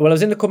 Well, I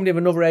was in the company of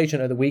another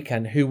agent at the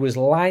weekend who was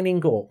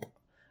lining up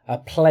a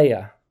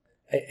player.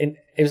 It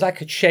was like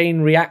a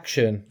chain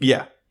reaction.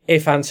 Yeah.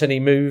 If Antony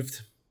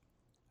moved.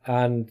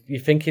 And you're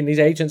thinking these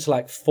agents are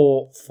like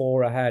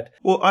four ahead.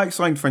 Well, I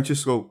signed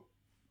Francisco.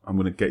 I'm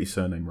going to get his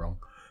surname wrong.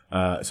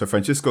 So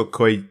Francisco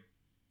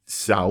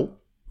Coisao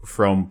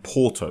from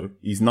Porto.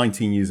 He's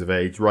 19 years of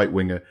age, right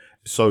winger.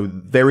 So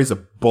there is a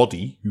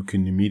body who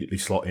can immediately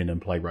slot in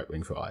and play right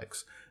wing for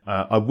Ajax.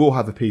 I will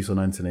have a piece on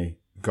Antony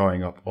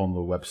going up on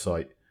the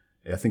website.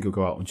 I think it'll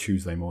go out on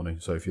Tuesday morning.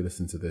 So if you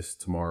listen to this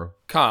tomorrow.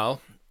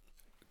 Carl,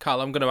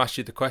 I'm going to ask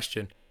you the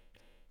question.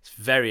 It's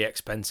very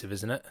expensive,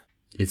 isn't it?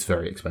 It's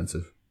very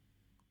expensive.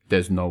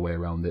 There's no way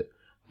around it.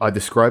 I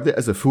described it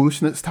as a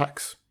foolishness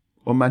tax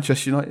on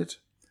Manchester United.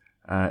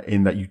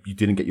 In that you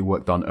didn't get your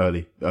work done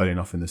early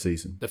enough in the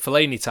season. The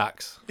Fellaini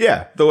tax.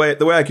 Yeah, the way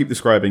I keep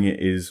describing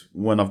it is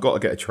when I've got to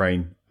get a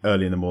train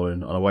early in the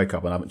morning and I wake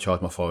up and I haven't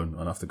charged my phone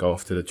and I have to go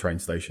off to the train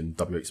station,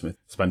 W.H. Smith,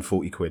 spend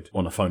 40 quid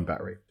on a phone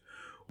battery.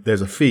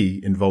 There's a fee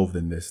involved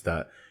in this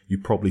that you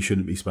probably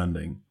shouldn't be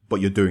spending,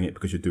 but you're doing it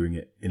because you're doing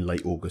it in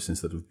late August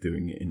instead of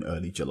doing it in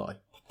early July.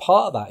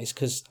 Part of that is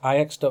because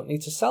Ajax don't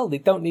need to sell. They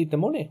don't need the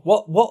money.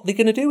 What are they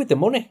going to do with the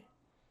money?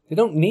 They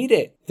don't need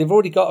it. They've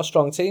already got a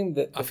strong team.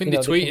 I think they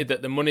tweeted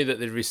that the money that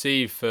they'd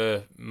receive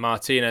for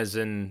Martinez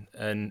and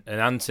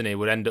Antony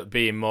would end up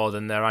being more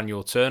than their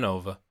annual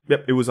turnover.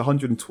 Yep, it was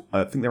 100.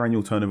 I think their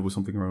annual turnover was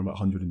something around about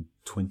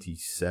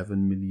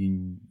 127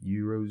 million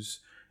euros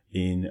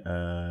in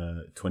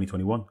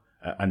 2021,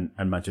 and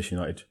Manchester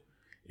United,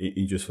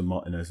 in just for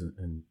Martinez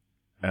and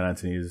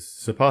Antony, has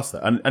surpassed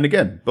that. And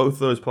again, both of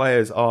those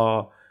players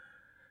are.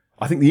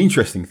 I think the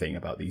interesting thing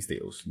about these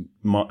deals,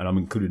 and I'm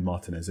including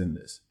Martinez in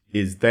this,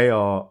 is they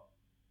are,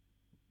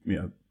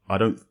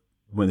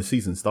 when the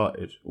season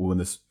started, or when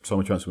the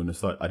summer transfer window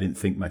started, I didn't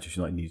think Manchester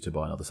United needed to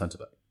buy another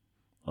centre-back.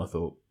 I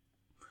thought,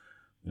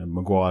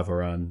 Maguire,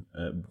 Varane,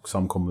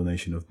 some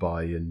combination of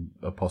buy and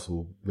a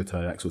possible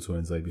return Axel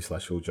Tuanzebe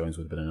 / Phil Jones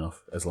would have been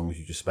enough, as long as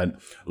you just spent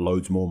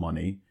loads more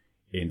money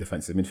in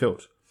defensive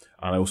midfield.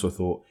 And I also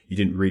thought you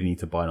didn't really need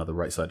to buy another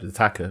right-sided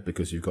attacker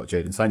because you've got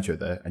Jadon Sancho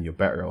there and you're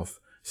better off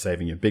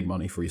saving your big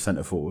money for your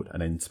centre-forward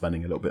and then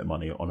spending a little bit of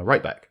money on a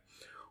right-back.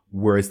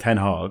 Whereas Ten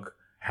Hag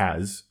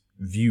has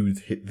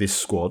viewed this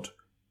squad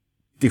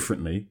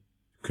differently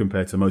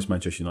compared to most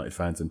Manchester United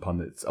fans and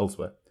pundits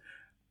elsewhere.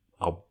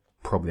 I'll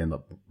probably end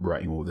up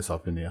writing all this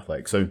up in The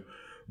Athletic.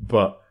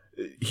 But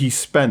to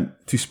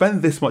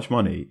spend this much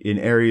money in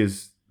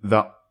areas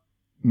that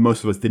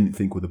most of us didn't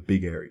think were the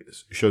big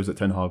areas shows that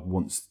Ten Hag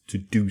wants to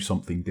do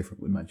something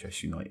different with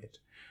Manchester United.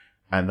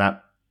 And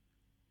that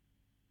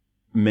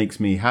makes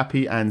me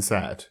happy and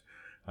sad.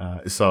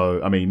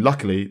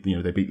 Luckily,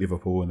 they beat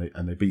Liverpool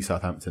and they beat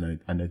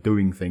Southampton and they're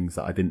doing things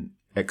that I didn't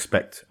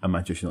expect a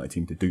Manchester United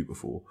team to do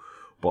before.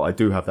 But I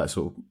do have that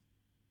sort of,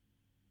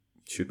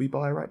 should we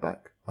buy a right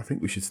back? I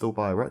think we should still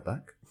buy a right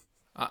back.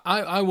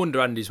 I wonder,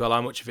 Andy, as well,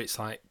 how much of it's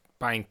like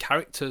buying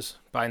characters,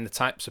 buying the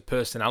types of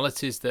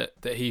personalities that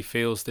he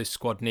feels this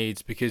squad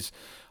needs, because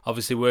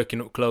obviously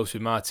working up close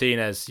with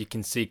Martinez, you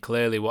can see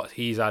clearly what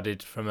he's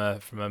added from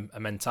a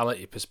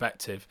mentality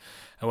perspective,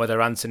 and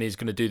whether Antony's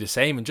going to do the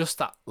same, and just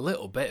that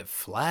little bit of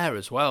flair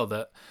as well,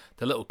 that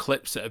the little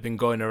clips that have been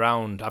going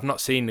around. I've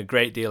not seen a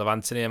great deal of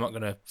Antony. I'm not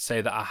going to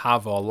say that I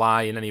have or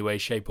lie in any way,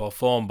 shape or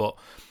form, but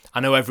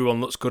I know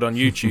everyone looks good on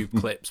YouTube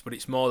clips, but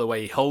it's more the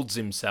way he holds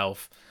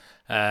himself.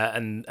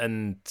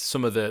 And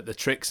some of the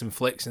tricks and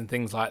flicks and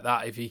things like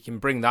that. If he can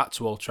bring that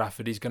to Old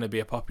Trafford, he's going to be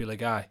a popular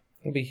guy.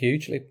 He'll be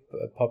hugely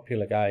a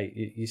popular guy.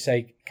 You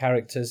say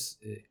characters,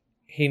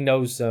 he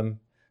knows them.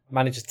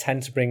 Managers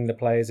tend to bring the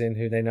players in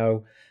who they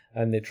know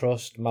and they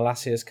trust.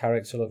 Malacia's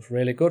character looks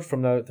really good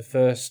from the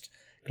first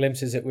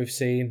glimpses that we've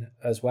seen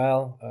as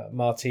well.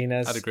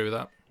 Martinez, I'd agree with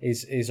that.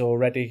 Is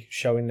already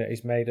showing that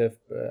he's made of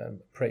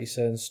pretty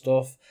certain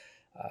stuff.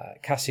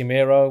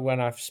 Casemiro, when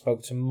I've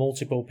spoke to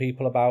multiple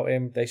people about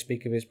him, they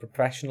speak of his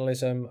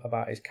professionalism,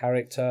 about his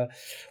character.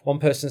 One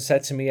person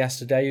said to me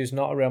yesterday, who's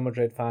not a Real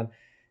Madrid fan,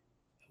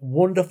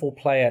 wonderful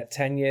player,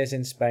 10 years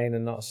in Spain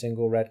and not a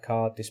single red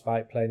card,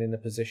 despite playing in a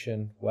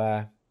position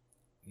where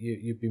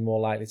you'd be more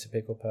likely to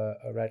pick up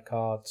a red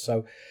card.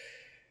 So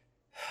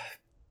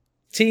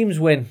teams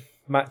win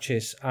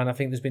matches, and I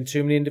think there's been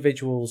too many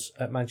individuals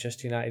at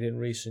Manchester United in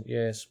recent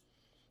years,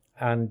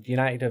 and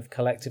United have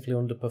collectively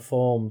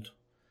underperformed.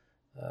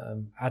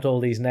 Add all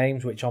these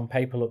names which on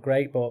paper look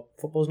great, but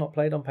football's not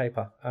played on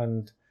paper,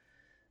 and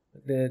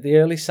the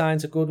early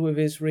signs are good with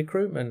his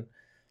recruitment.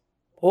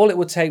 All it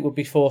would take would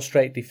be 4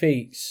 straight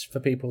defeats for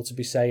people to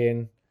be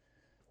saying,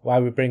 why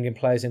are we bringing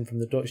players in from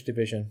the Dutch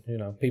division? You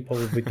know, people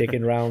will be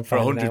digging around for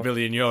 100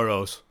 million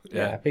euros.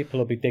 Yeah, people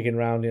will be digging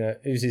around, you know,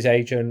 who's his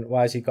agent,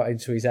 why has he got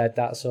into his head,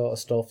 that sort of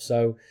stuff.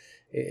 So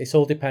it's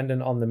all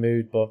dependent on the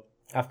mood, but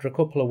after a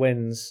couple of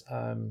wins,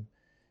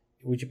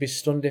 would you be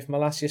stunned if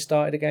Malacia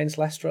started against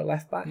Leicester at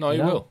left back? No, he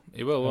will.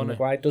 He will, won't he?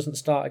 Maguire doesn't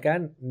start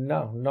again?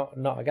 No,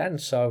 not again.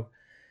 So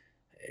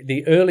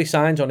the early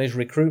signs on his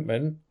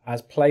recruitment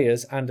as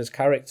players and as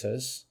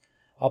characters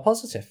are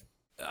positive.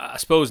 I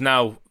suppose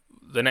now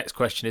the next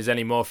question is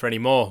any more for any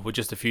more. With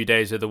just a few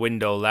days of the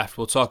window left,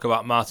 we'll talk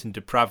about Martin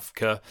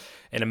Dubravka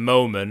in a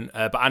moment.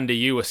 But Andy,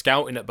 you were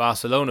scouting at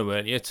Barcelona,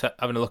 weren't you?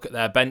 Having a look at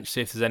their bench, see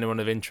if there's anyone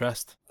of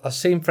interest. I've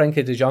seen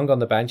Frenkie de Jong on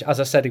the bench,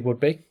 as I said he would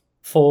be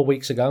 4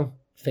 weeks ago.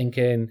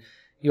 Thinking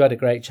you had a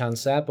great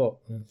chance there, but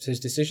it's his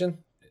decision.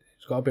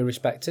 It's got to be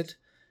respected.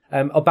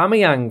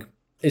 Aubameyang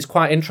is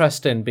quite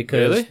interesting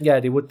because, really?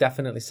 Yeah, they would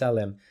definitely sell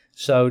him.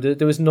 So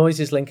there was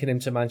noises linking him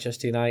to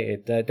Manchester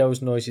United.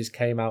 Those noises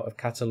came out of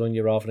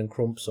Catalonia rather than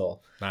Crumpsall.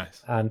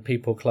 Nice. And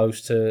people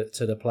close to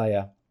the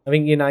player. I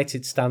think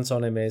United's stance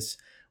on him is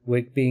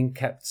we're being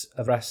kept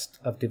abreast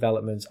of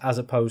developments as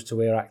opposed to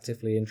we're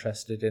actively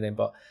interested in him.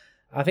 But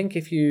I think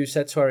if you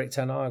said to Erik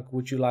ten Hag,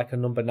 would you like a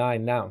number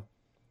 9 now?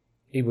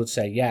 He would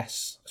say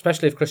yes,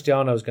 especially if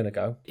Cristiano's going to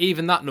go.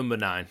 Even that number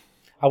 9.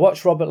 I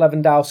watched Robert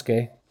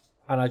Lewandowski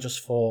and I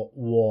just thought,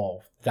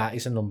 whoa, that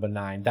is a number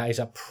 9. That is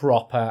a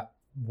proper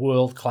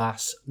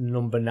world-class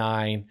number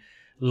 9.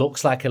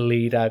 Looks like a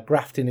leader,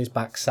 grafting his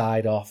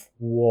backside off.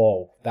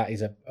 Whoa, that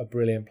is a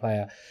brilliant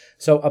player.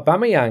 So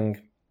Aubameyang,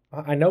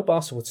 I know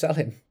Barca would sell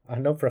him. I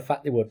know for a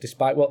fact they would,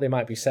 despite what they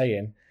might be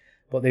saying.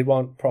 But they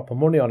want proper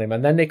money on him.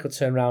 And then they could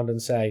turn around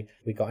and say,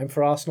 we got him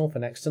for Arsenal for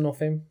next to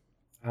nothing.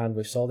 And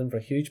we've sold him for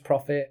a huge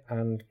profit,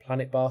 and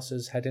Planet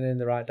Barca's heading in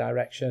the right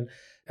direction.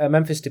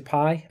 Memphis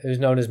Depay, who's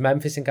known as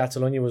Memphis in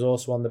Catalonia, was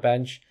also on the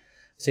bench.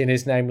 Seeing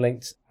his name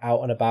linked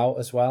out and about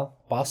as well.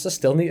 Barca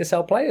still need to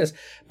sell players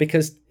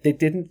because they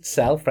didn't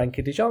sell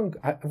Frenkie de Jong.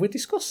 Have we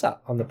discussed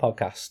that on the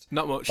podcast?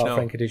 Not much, about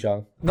no. Frenkie de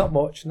Jong. Not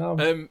much, no.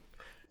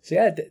 So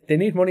yeah, they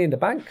need money in the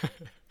bank.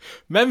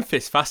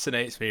 Memphis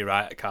fascinates me,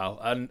 right, Carl?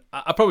 And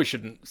I probably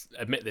shouldn't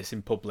admit this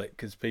in public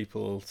because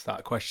people will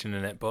start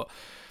questioning it, but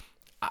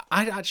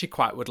I actually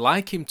quite would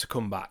like him to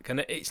come back.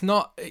 And it's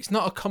not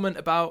a comment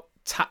about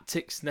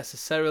tactics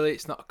necessarily.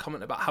 It's not a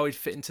comment about how he'd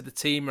fit into the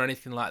team or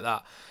anything like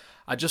that.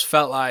 I just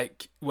felt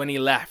like when he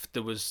left,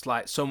 there was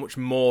like so much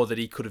more that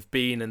he could have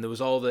been, and there was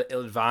all the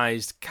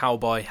ill-advised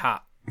cowboy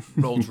hat,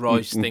 Rolls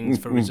Royce things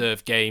for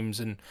reserve games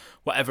and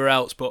whatever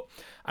else. But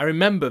I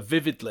remember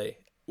vividly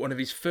one of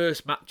his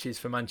first matches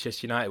for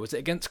Manchester United. Was it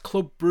against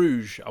Club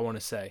Brugge, I want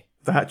to say?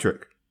 The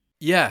hat-trick.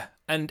 Yeah,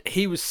 and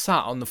he was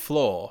sat on the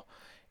floor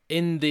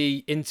in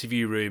the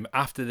interview room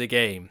after the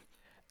game.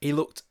 He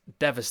looked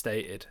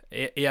devastated.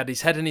 He had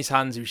his head in his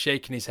hands, he was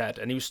shaking his head,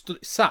 and he was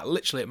sat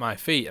literally at my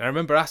feet. And I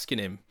remember asking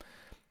him,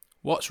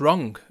 what's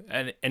wrong?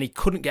 And he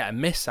couldn't get a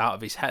miss out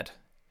of his head.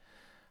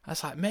 I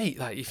was like, mate,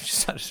 like you've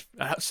just had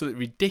an absolutely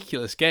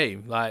ridiculous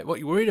game. Like, what are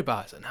you worried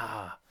about? I said,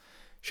 nah,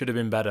 should have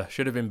been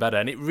better.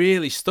 And it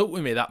really stuck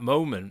with me, that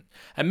moment.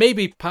 And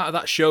maybe part of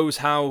that shows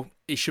how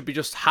he should be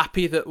just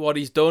happy that what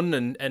he's done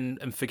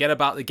and forget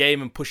about the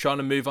game and push on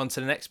and move on to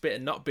the next bit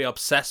and not be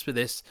obsessed with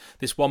this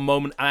one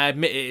moment. And I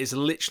admit it is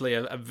literally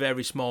a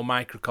very small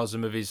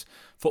microcosm of his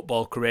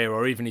football career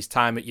or even his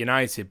time at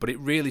United, but it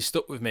really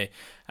stuck with me.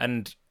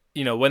 And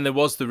you know, when there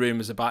was the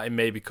rumours about him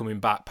maybe coming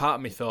back, part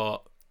of me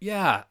thought,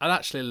 yeah, I'd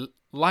actually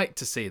like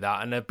to see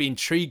that, and I'd be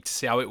intrigued to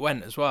see how it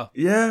went as well.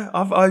 Yeah,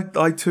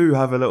 I too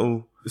have a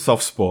little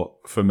soft spot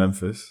for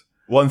Memphis.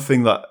 One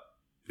thing that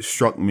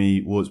struck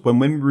me was when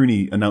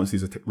Rooney announced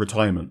his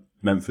retirement,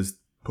 Memphis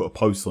put a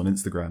post on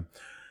Instagram,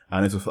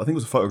 and I think it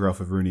was a photograph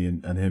of Rooney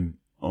and him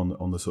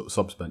on the sort of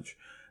subs bench,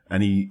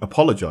 and he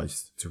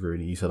apologised to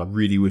Rooney. He said, "I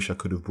really wish I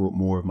could have brought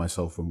more of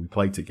myself when we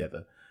played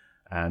together."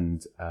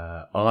 And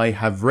I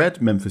have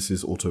read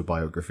Memphis's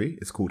autobiography.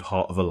 It's called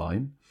Heart of a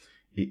Lion.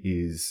 It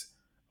is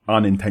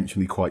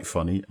unintentionally quite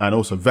funny and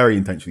also very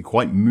intentionally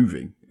quite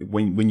moving.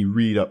 When you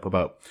read up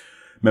about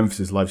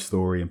Memphis's life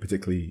story, and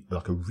particularly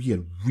like a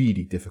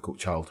really difficult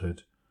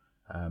childhood,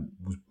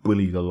 was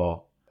bullied a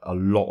lot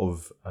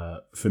of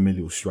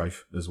familial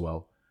strife as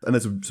well. And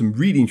there's some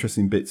really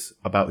interesting bits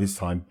about his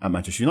time at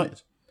Manchester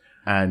United.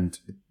 And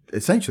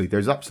essentially,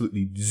 there's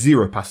absolutely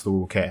zero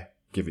pastoral care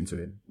given to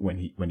him when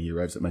he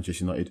arrives at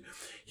Manchester United.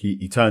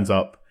 He turns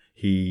up.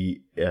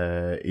 He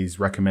is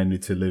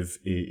recommended to live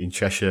in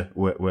Cheshire,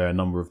 where a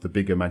number of the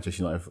bigger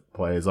Manchester United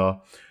players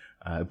are.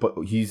 But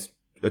he's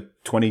a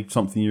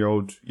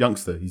 20-something-year-old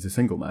youngster. He's a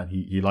single man.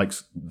 He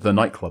likes the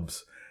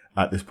nightclubs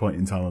at this point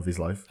in time of his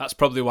life. That's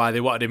probably why they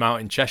wanted him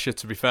out in Cheshire,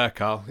 to be fair,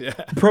 Carl. Yeah,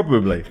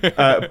 probably.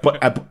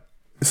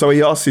 So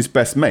he asks his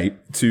best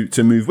mate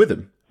to move with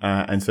him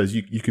and says,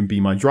 you can be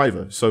my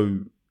driver. So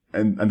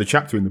and the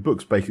chapter in the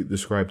books basically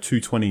described two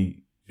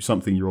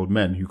 20-something-year-old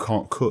men who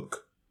can't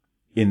cook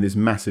in this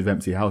massive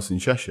empty house in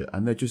Cheshire,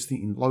 and they're just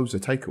eating loads of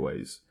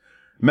takeaways.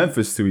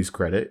 Memphis, to his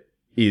credit,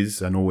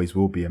 is and always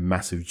will be a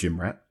massive gym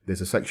rat.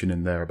 There's a section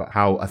in there about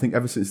how I think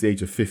ever since the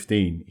age of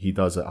 15, he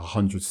does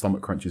 100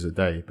 stomach crunches a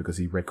day because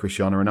he read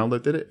Cristiano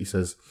Ronaldo did it. He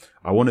says,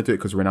 I want to do it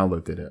because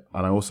Ronaldo did it.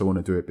 And I also want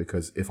to do it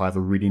because if I have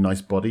a really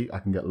nice body, I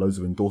can get loads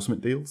of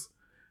endorsement deals,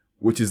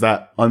 which is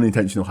that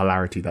unintentional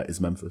hilarity that is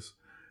Memphis.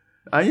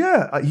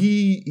 And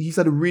he's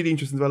had a really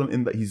interesting development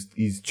in that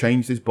he's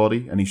changed his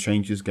body and he's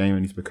changed his game,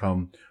 and he's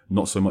become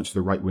not so much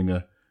the right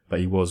winger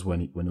that he was when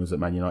he was at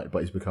Man United,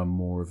 but he's become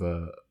more of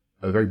a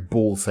very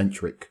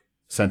ball-centric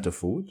centre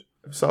forward.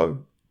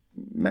 So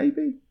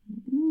maybe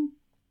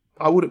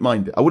I wouldn't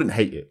mind it. I wouldn't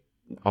hate it.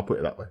 I'll put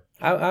it that way.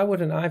 I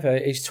wouldn't either.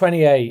 He's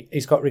 28.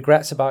 He's got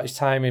regrets about his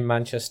time in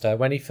Manchester.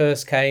 When he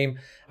first came,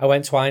 I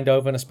went to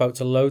Eindhoven. I spoke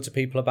to loads of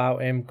people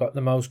about him, got the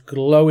most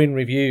glowing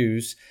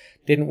reviews.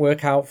 Didn't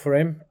work out for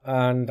him,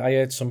 and I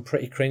heard some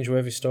pretty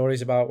cringeworthy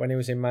stories about when he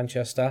was in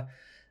Manchester.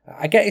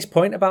 I get his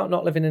point about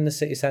not living in the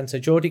city centre.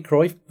 Jordi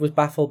Cruyff was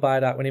baffled by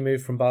that when he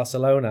moved from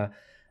Barcelona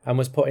and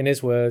was put, in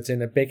his words,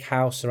 in a big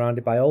house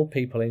surrounded by old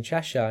people in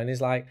Cheshire. And he's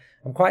like,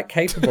 I'm quite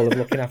capable of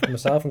looking after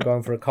myself and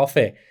going for a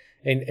coffee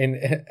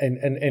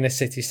in a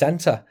city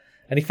centre.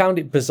 And he found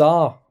it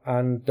bizarre.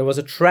 And there was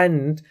a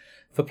trend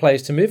for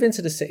players to move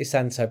into the city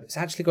centre. But it's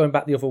actually going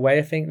back the other way,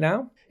 I think,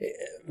 now.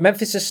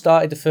 Memphis has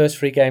started the first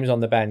 3 games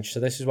on the bench,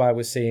 so this is why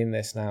we're seeing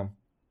this now.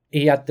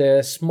 He had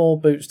the small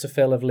boots to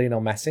fill of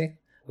Lionel Messi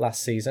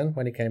last season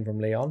when he came from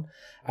Lyon.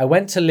 I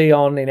went to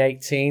Lyon in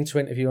 18 to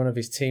interview one of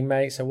his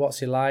teammates. So what's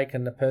he like?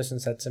 And the person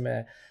said to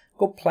me,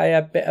 good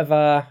player, bit of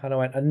a... And I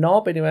went, a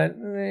knob? And he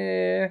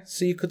went,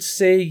 So you could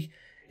see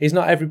he's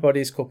not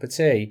everybody's cup of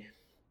tea.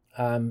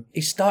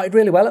 He started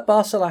really well at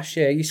Barca last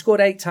year. He scored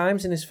 8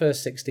 times in his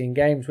first 16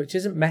 games, which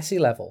isn't Messi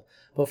level,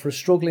 but for a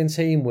struggling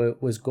team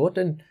was good,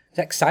 and it's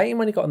exciting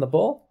when he got on the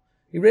ball.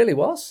 He really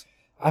was.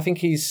 I think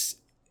he's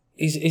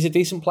a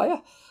decent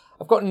player.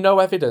 I've got no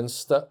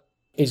evidence that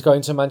he's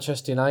going to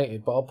Manchester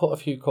United, but I'll put a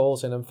few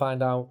calls in and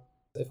find out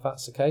if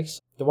that's the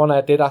case. The one I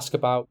did ask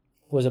about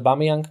was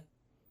Aubameyang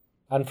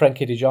and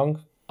Frenkie de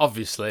Jong.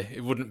 Obviously,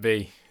 it wouldn't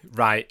be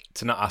right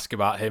to not ask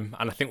about him,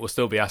 and I think we'll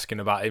still be asking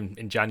about him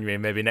in January,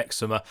 maybe next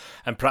summer,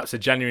 and perhaps a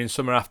January and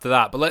summer after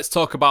that. But let's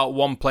talk about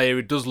one player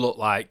who does look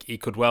like he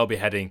could well be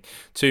heading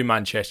to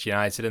Manchester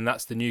United, and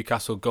that's the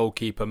Newcastle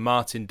goalkeeper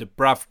Martin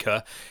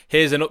Dubravka.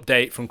 Here's an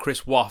update from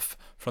Chris Waff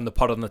from the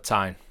Pod on the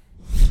Tyne.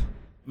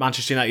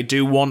 Manchester United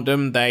do want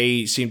him.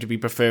 They seem to be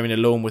preferring a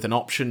loan with an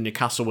option.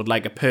 Newcastle would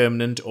like a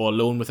permanent or a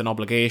loan with an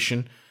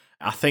obligation.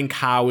 I think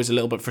Howe is a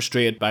little bit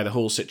frustrated by the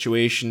whole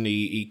situation.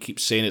 He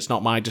keeps saying it's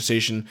not my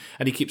decision,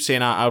 and he keeps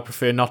saying I would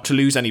prefer not to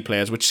lose any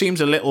players, which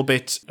seems a little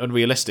bit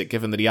unrealistic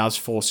given that he has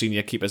 4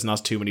 senior keepers and has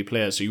too many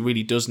players, so he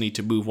really does need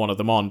to move one of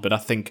them on. But I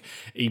think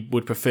he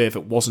would prefer if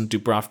it wasn't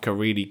Dubravka,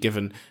 really,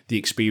 given the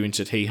experience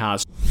that he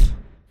has.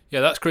 Yeah,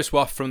 that's Chris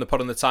Waff from the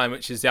Pod on the Time,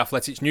 which is the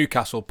Athletics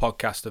Newcastle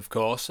podcast, of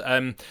course.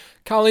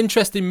 Carl,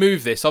 interesting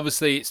move this.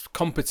 Obviously, it's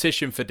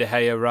competition for De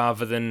Gea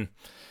rather than...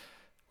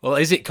 Well,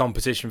 is it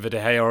competition for De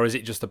Gea, or is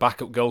it just a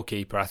backup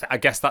goalkeeper? I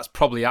guess that's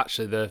probably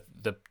actually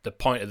the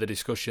point of the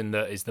discussion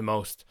that is the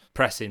most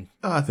pressing.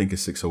 I think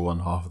it's 6 of one,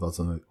 half a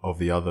dozen of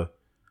the other.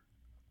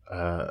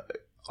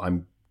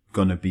 I'm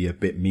going to be a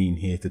bit mean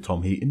here to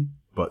Tom Heaton,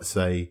 but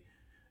say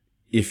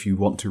if you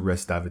want to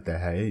rest David De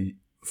Gea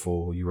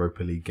for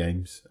Europa League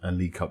games and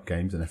League Cup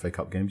games and FA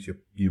Cup games,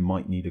 you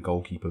might need a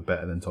goalkeeper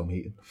better than Tom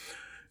Heaton.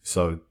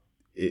 So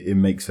it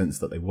makes sense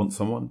that they want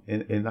someone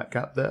in that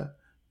gap there.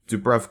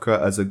 Dubravka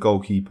as a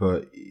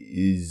goalkeeper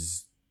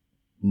is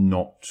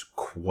not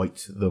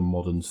quite the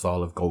modern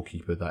style of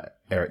goalkeeper that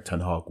Erik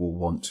ten Hag will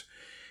want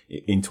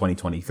in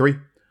 2023.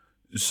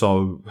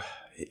 So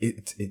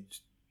it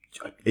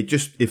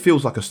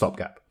feels like a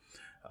stopgap.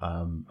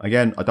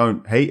 Again, I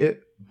don't hate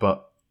it,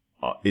 but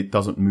it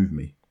doesn't move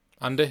me.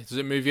 Andy, does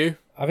it move you?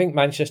 I think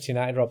Manchester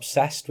United are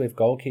obsessed with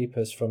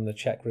goalkeepers from the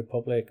Czech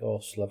Republic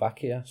or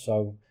Slovakia,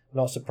 so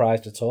not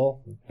surprised at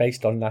all,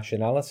 based on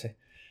nationality,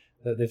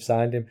 that they've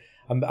signed him.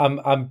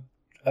 I'm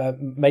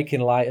making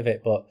light of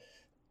it, but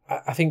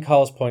I think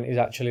Carl's point is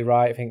actually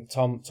right. I think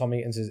Tom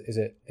Eatons is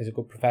a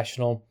good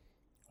professional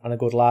and a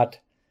good lad,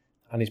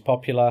 and he's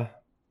popular.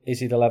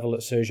 Is he the level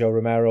that Sergio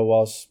Romero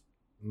was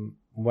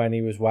when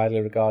he was widely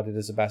regarded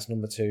as the best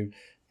number 2?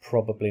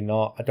 Probably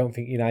not. I don't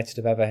think United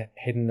have ever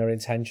hidden their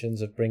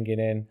intentions of bringing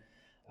in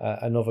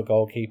another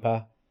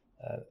goalkeeper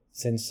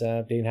since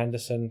Dean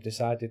Henderson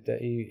decided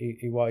that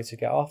he wanted to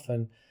get off.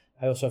 And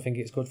I also think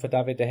it's good for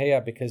David De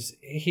Gea because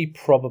he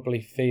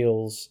probably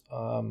feels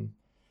that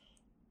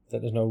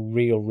there's no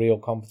real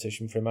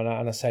competition for him. And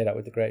I say that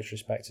with the greatest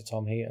respect to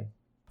Tom Heaton.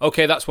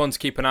 Okay, that's one to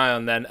keep an eye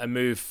on then, a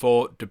move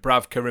for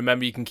Dubravka.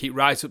 Remember, you can keep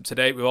right up to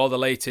date with all the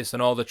latest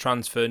and all the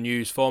transfer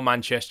news for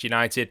Manchester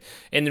United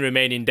in the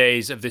remaining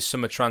days of this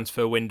summer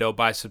transfer window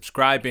by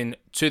subscribing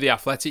to The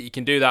Athletic. You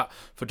can do that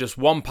for just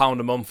 £1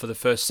 a month for the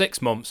first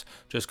 6 months.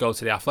 Just go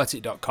to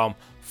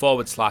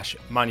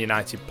theathletic.com/Man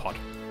United pod.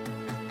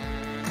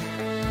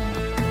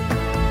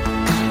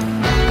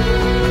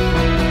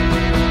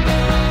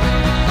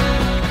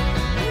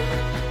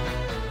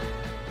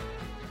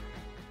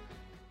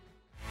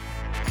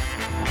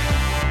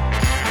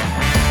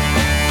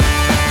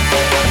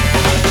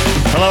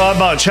 Hello, I'm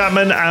Mark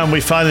Chapman, and we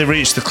finally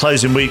reached the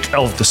closing week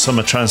of the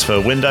summer transfer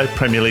window.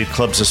 Premier League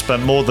clubs have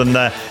spent more than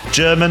their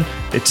German,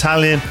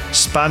 Italian,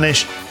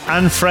 Spanish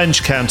and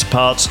French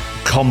counterparts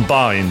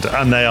combined,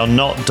 and they are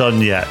not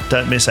done yet.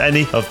 Don't miss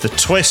any of the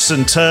twists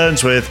and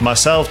turns with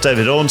myself,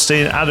 David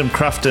Ornstein, Adam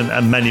Crafton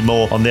and many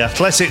more on the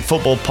Athletic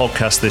Football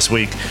Podcast this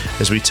week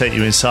as we take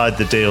you inside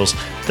the deals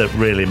that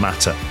really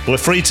matter. We're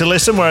free to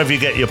listen wherever you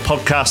get your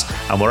podcasts,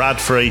 and we're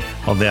ad-free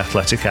on the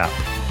Athletic app.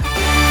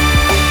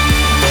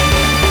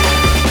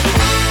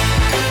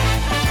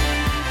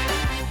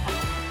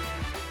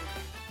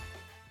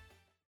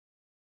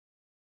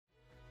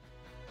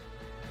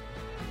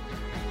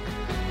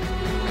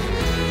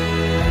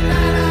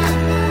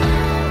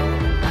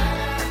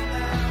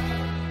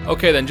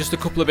 Okay then, just a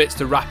couple of bits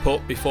to wrap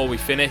up before we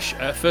finish.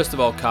 First of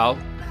all, Carl,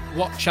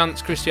 what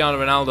chance Cristiano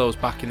Ronaldo's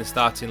back in the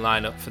starting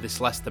lineup for this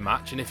Leicester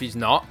match? And if he's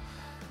not,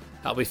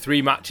 that'll be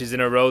 3 matches in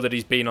a row that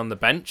he's been on the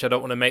bench. I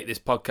don't want to make this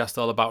podcast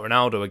all about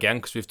Ronaldo again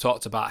because we've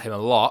talked about him a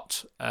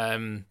lot.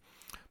 But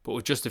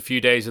with just a few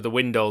days of the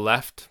window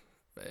left,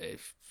 it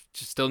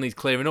just still needs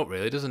clearing up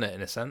really, doesn't it,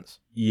 in a sense?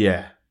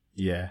 Yeah.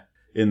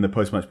 In the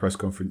post-match press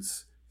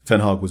conference,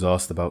 Ten Hag was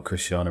asked about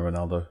Cristiano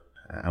Ronaldo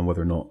and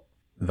whether or not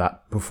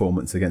that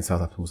performance against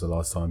Southampton was the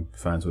last time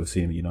fans would have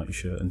seen him in a United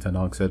shirt. And Ten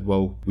Hag said,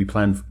 well, we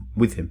plan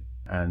with him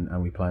and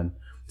we plan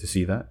to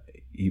see that.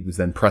 He was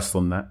then pressed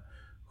on that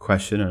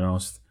question and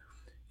asked,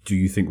 do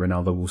you think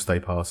Ronaldo will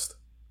stay past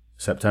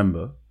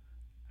September?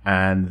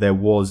 And there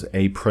was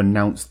a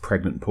pronounced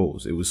pregnant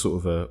pause. It was sort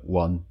of a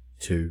 1,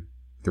 2,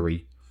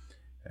 3,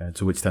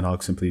 to which Ten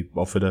Hag simply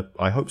offered a,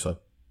 I hope so.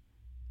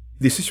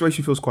 This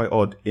situation feels quite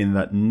odd in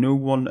that no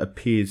one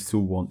appears to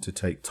want to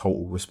take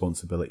total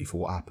responsibility for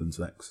what happens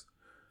next.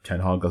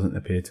 Ten Hag doesn't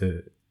appear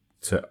to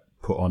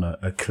put on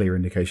a clear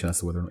indication as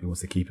to whether or not he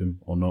wants to keep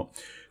him or not.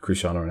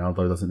 Cristiano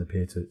Ronaldo doesn't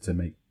appear to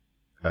make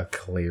a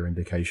clear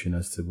indication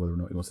as to whether or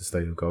not he wants to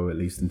stay or go, at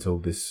least until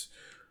this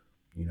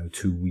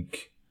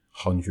 2-week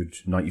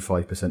 195%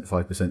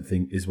 5%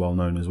 thing is well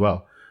known as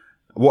well.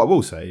 What I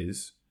will say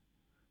is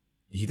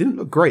he didn't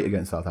look great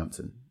against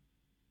Southampton.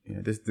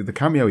 The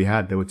cameo he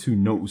had, there were 2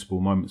 noticeable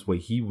moments where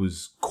he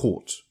was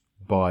caught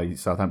by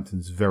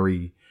Southampton's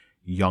very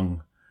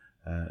young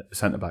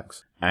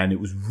centre-backs, and it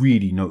was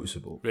really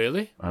noticeable.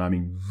 Really? And I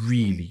mean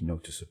really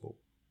noticeable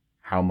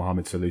how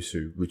Mohamed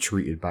Salisu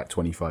retreated back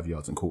 25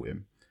 yards and caught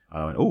him.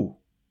 And I went, oh,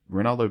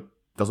 Ronaldo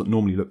doesn't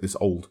normally look this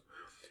old.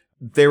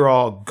 There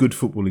are good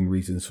footballing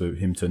reasons for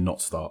him to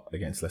not start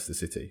against Leicester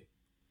City.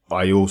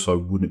 I also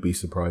wouldn't be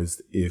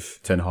surprised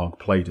if Ten Hag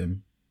played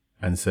him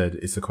and said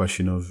it's a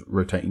question of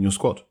rotating your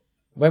squad.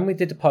 When we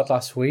did the pod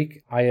last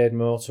week, I heard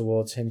more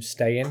towards him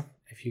staying.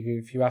 If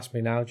you ask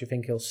me now, do you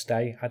think he'll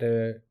stay? I'd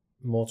heard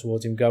more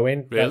towards him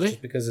going. Really? That's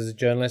just because as a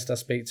journalist I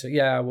speak to,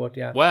 yeah, I would,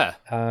 yeah. Where?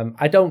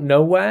 I don't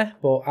know where,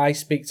 but I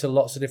speak to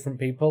lots of different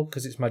people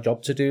because it's my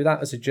job to do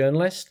that as a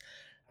journalist.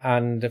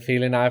 And the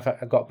feeling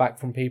I've got back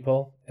from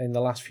people in the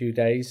last few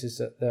days is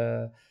that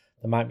there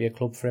might be a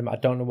club for him. I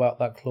don't know what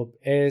that club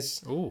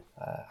is.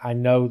 I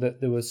know that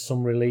there was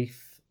some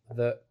relief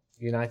that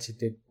United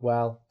did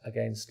well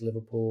against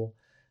Liverpool,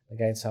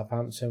 against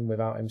Southampton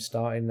without him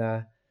starting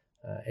there.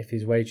 If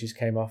his wages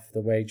came off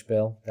the wage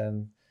bill,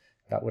 then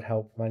that would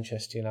help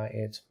Manchester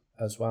United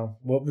as well.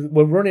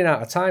 We're running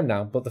out of time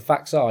now, but the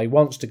facts are he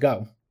wants to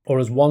go, or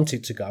has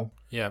wanted to go.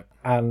 Yeah.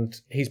 And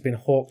he's been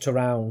hawked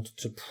around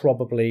to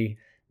probably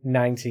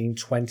 19,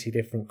 20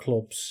 different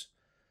clubs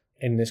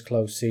in this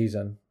close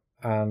season,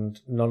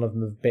 and none of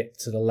them have bit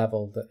to the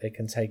level that they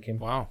can take him.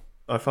 Wow.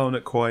 I found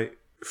it quite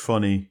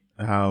funny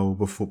how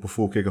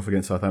before kick-off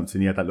against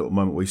Southampton, he had that little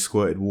moment where he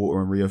squirted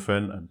water on Rio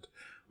Ferdinand,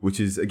 which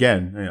is,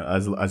 again,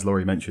 as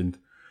Laurie mentioned,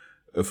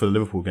 for the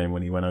Liverpool game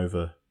when he went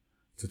over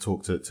to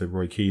talk to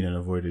Roy Keane and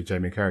avoided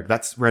Jamie Carragher.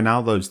 That's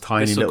Ronaldo's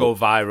tiny This little... will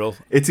go viral.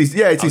 It's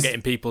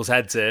getting people's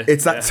heads here.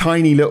 It's that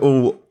tiny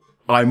little,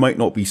 I might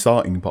not be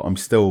starting, but I'm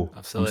still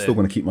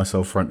going to keep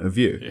myself front of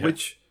view. Yeah.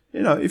 Which,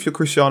 if you're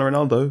Cristiano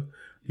Ronaldo,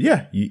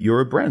 you're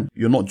a brand.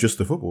 You're not just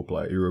a football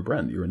player. You're a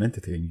brand. You're an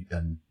entity,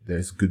 and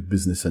there's good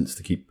business sense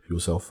to keep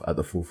yourself at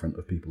the forefront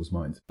of people's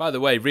minds. By the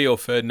way, Rio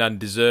Ferdinand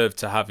deserved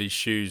to have his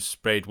shoes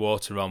sprayed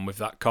water on with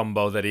that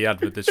combo that he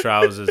had with the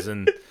trousers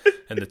and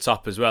the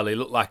top as well. He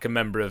looked like a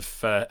member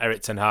of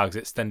Eric Ten Hag's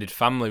extended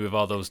family with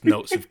all those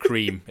notes of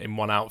cream in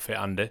one outfit,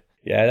 Andy.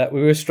 Yeah,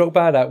 we were struck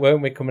by that,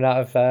 weren't we, coming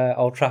out of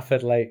Old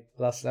Trafford late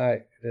last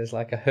night? There's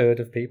like a herd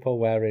of people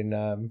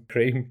wearing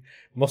cream.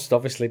 Must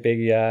obviously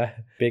be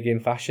big in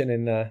fashion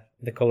in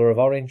the colour of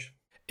orange.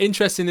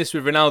 Interesting this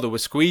with Ronaldo. We're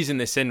squeezing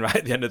this in right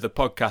at the end of the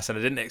podcast, and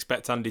I didn't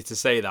expect Andy to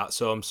say that,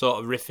 so I'm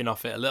sort of riffing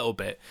off it a little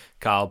bit,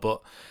 Carl.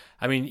 But,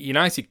 I mean,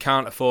 United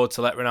can't afford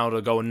to let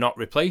Ronaldo go and not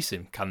replace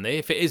him, can they?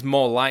 If it is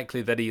more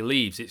likely that he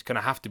leaves, it's going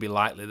to have to be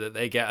likely that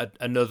they get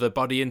another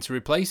body in to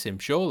replace him,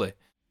 surely.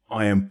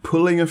 I am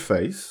pulling a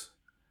face,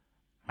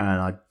 and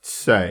I'd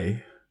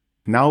say,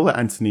 now that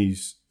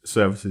Antony's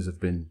services have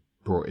been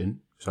brought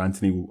in, so I'm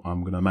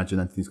going to imagine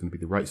Antony's going to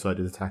be the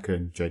right-sided attacker,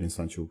 and Jadon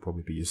Sancho will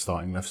probably be your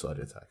starting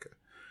left-sided attacker.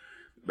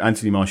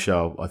 Anthony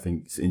Martial, I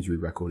think his injury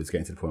record is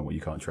getting to the point where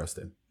you can't trust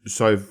him.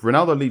 So if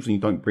Ronaldo leaves and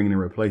you don't bring in a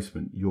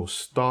replacement, your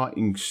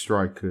starting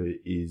striker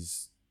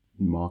is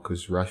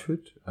Marcus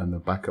Rashford and the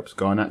backup's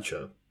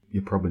Garnacho.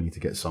 You probably need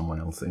to get someone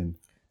else in.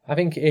 I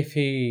think if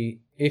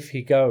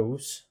he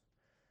goes,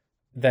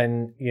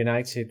 then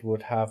United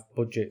would have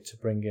budget to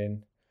bring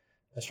in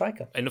a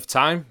striker. Enough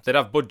time. They'd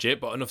have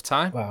budget, but enough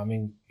time. Well, I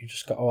mean, you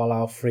just got to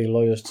allow free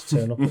lawyers to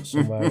turn up at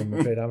somewhere in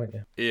Madrid, haven't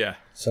you? Yeah.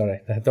 Sorry,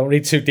 don't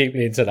read too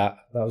deeply into that.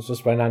 That was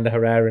just when Ander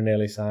Herrera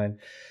nearly signed.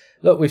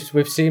 Look,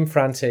 we've seen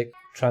frantic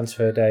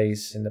transfer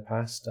days in the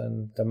past,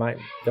 and there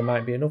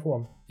might be another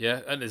one. Yeah,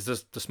 and there's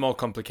the small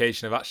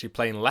complication of actually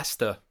playing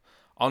Leicester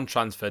on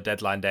transfer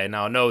deadline day.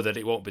 Now, I know that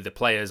it won't be the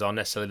players or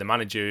necessarily the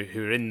manager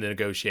who are in the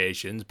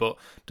negotiations, but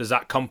does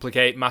that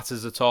complicate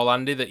matters at all,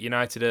 Andy, that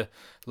United are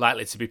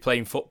likely to be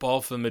playing football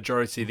for the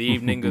majority of the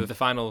evening of the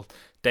final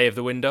day of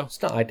the window?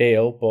 It's not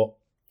ideal, but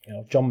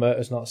John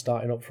Murtaugh's not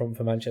starting up front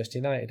for Manchester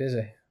United, is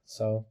he?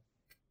 So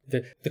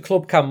the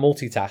club can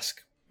multitask.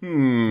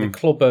 The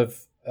club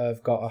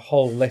have got a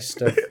whole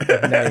list of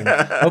names.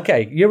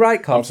 Okay, you're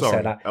right, Carl, to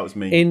say that. That was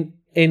me.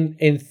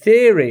 In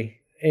theory...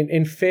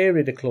 In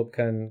theory, the club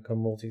can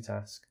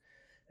multitask.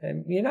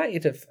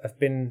 United have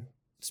been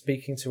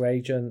speaking to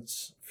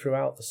agents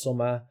throughout the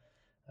summer.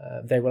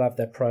 They will have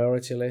their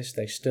priority list.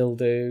 They still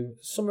do.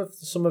 Some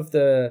of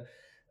the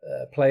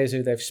players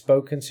who they've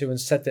spoken to and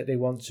said that they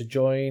want to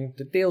join,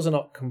 the deals are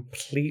not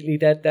completely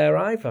dead there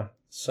either.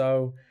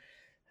 So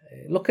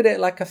look at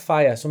it like a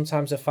fire.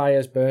 Sometimes a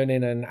fire's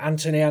burning and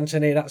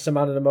Antony, that's the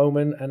man of the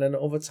moment. And then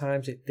other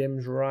times it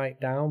dims right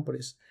down, but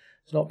it's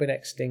not been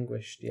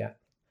extinguished yet.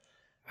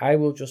 I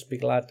will just be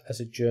glad as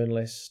a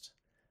journalist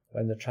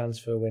when the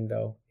transfer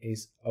window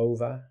is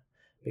over,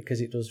 because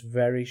it does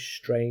very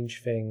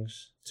strange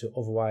things to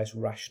otherwise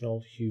rational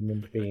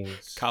human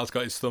beings. Carl's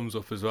got his thumbs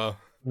up as well.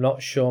 I'm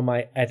not sure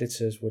my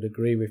editors would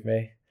agree with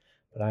me,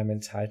 but I'm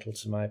entitled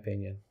to my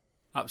opinion.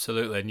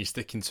 Absolutely, and you're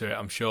sticking to it,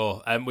 I'm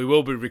sure. We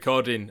will be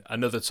recording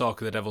another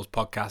Talk of the Devils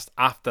podcast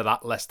after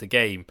that Leicester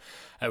game.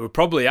 We'll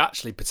probably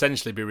actually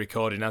potentially be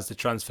recording as the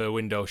transfer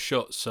window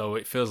shuts, so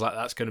it feels like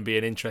that's going to be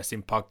an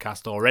interesting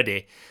podcast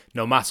already,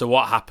 no matter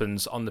what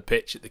happens on the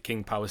pitch at the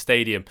King Power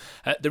Stadium.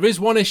 There is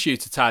one issue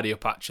to tidy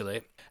up,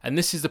 actually, and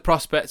this is the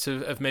prospect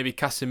of maybe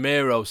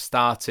Casemiro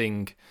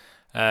starting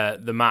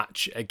the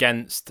match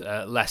against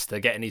Leicester,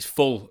 getting his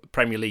full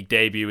Premier League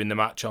debut in the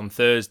match on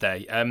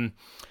Thursday.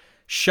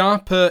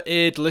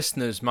 Sharper-eared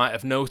listeners might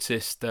have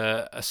noticed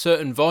a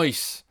certain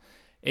voice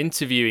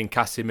interviewing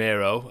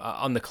Casemiro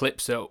on the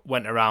clips that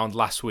went around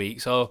last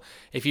week. So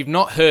if you've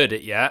not heard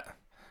it yet,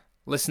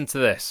 listen to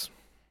this.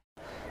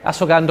 Has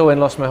jugando en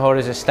los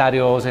mejores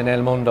estadios en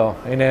el mundo,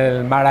 en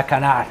el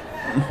Maracaná,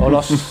 o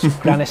los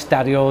grandes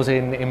estadios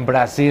en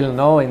Brasil,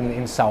 ¿no?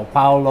 En Sao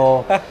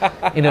Paulo,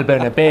 en el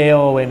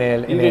Bernabéu, en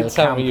el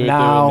Camp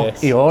Nou,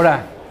 y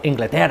ahora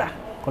Inglaterra.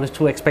 ¿Cuáles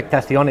tus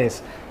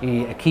expectaciones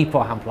y equipo,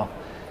 por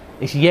ejemplo?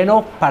 Es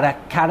lleno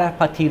para cada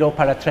partido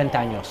para 30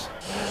 años.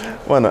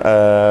 Bueno,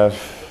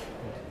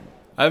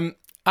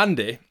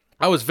 Andy,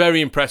 I was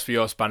very impressed with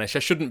your Spanish. I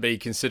shouldn't be,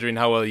 considering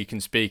how well you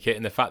can speak it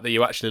and the fact that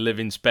you actually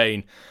live in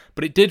Spain.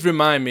 But it did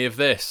remind me of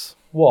this.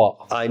 What?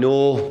 I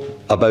know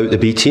about the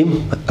B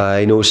team.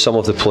 I know some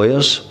of the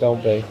players.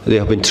 Don't be. They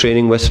have been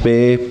training with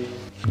me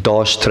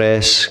 2,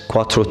 3,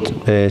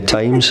 4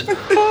 times.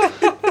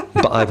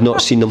 But I've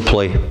not seen them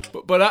play.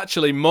 But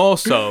actually, more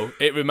so,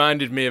 it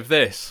reminded me of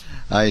this.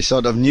 I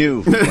sort of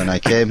knew when I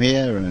came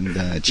here,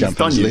 and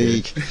Champions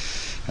League,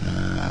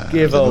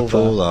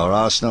 Liverpool or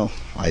Arsenal,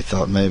 I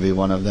thought maybe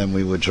one of them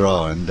we would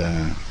draw, and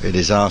it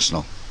is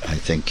Arsenal, I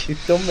think.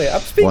 You've done me.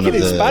 I'm speaking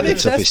in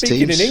Spanish, they're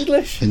speaking in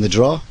English. In the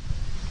draw,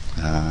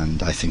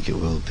 and I think it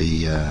will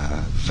be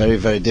very,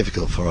 very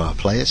difficult for our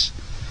players,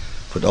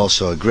 but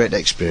also a great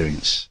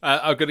experience.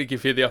 I'm going to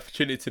give you the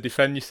opportunity to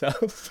defend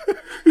yourself.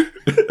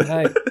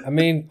 Right. I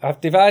mean,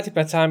 I've divided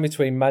my time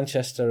between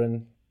Manchester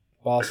and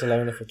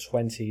Barcelona for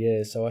 20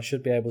 years, so I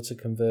should be able to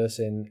converse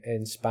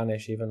in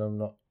Spanish, even though I'm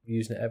not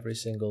using it every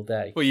single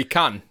day. Well, you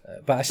can.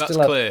 But I That's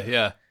still clear,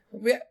 yeah.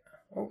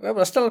 Well,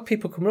 I still have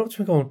people coming up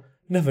to me going,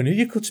 never knew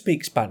you could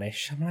speak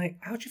Spanish. I'm like,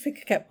 how do you think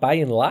I get by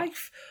in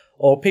life?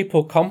 Or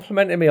people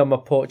complimenting me on my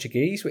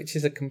Portuguese, which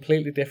is a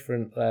completely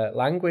different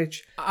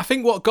language. I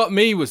think what got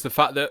me was the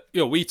fact that,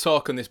 we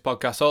talk on this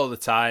podcast all the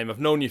time. I've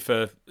known you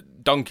for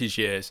donkey's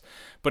years,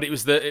 but it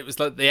was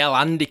like the El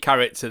Andy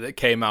character that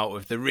came out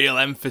with the real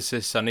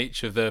emphasis on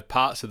each of the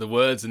parts of the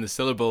words and the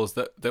syllables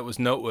that was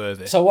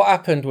noteworthy. So what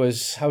happened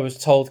was I was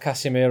told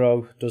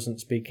Casemiro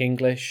doesn't speak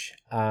English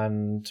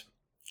and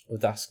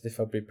was asked if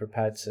I'd be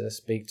prepared to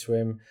speak to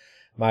him.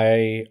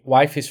 My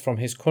wife is from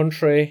his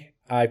country.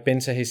 I've been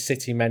to his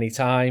city many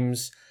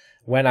times.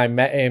 When I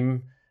met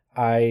him,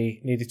 I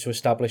needed to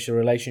establish a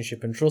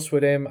relationship and trust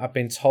with him. I've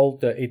been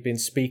told that he'd been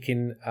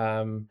speaking,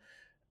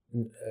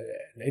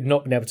 he'd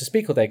not been able to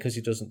speak all day because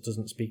he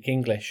doesn't speak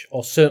English,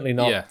 or certainly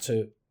not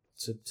to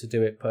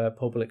do it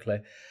publicly.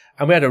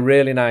 And we had a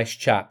really nice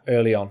chat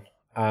early on.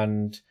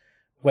 And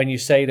when you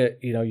say that,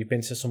 you've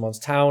been to someone's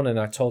town, and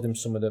I told him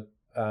some of the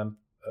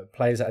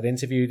players that I'd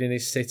interviewed in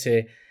his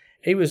city,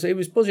 he was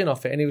buzzing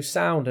off it, and he was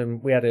sound,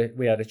 and we had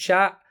a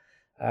chat.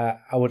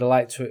 I would have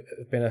liked to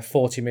have been a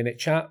 40-minute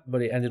chat,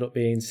 but it ended up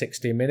being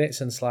 16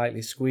 minutes and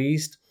slightly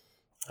squeezed.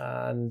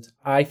 And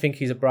I think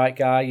he's a bright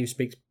guy who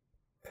speaks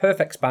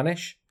perfect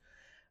Spanish,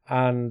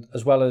 and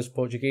as well as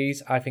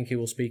Portuguese. I think he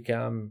will speak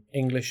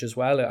English as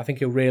well. I think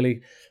he'll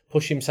really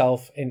push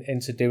himself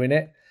into doing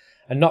it,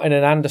 and not in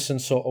an Anderson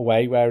sort of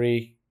way where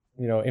he,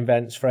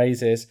 invents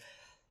phrases.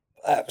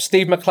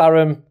 Steve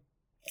McClaren,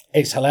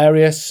 it's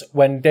hilarious.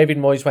 When David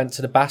Moyes went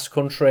to the Basque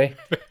Country,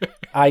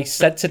 I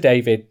said to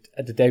David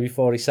the day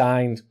before he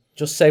signed,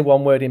 just say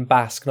one word in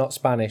Basque, not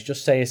Spanish.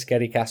 Just say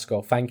Esquerri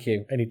Casco, thank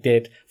you. And he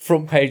did.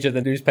 Front page of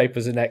the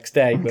newspapers the next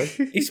day. But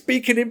he's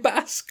speaking in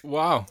Basque.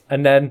 Wow.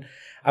 And then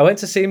I went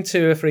to see him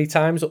 2 or 3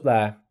 times up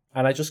there,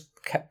 and I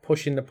just kept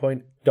pushing the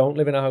point, don't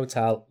live in a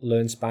hotel,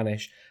 learn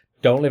Spanish.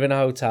 Don't live in a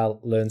hotel,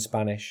 learn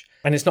Spanish.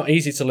 And it's not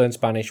easy to learn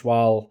Spanish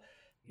while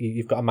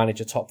you've got to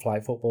manage a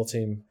top-flight football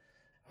team.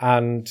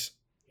 And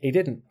he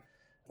didn't.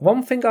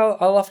 One thing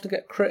I'll often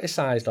get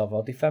criticised of,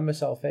 I'll defend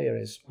myself here,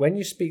 is when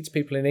you speak to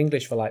people in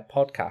English for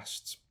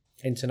podcasts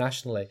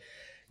internationally,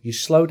 you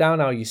slow down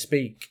how you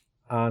speak,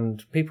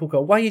 and people go,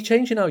 why are you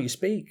changing how you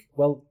speak?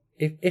 Well,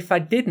 if I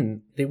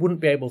didn't, they wouldn't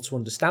be able to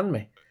understand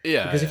me.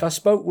 Yeah. Because if I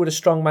spoke with a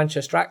strong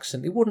Manchester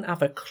accent, they wouldn't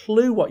have a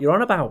clue what you're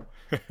on about.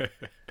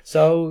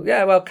 So,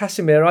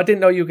 Casemiro, I didn't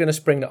know you were going to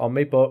spring that on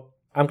me, but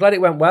I'm glad it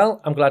went well.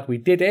 I'm glad we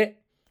did it.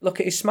 Look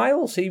at his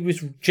smiles. He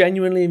was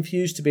genuinely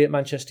enthused to be at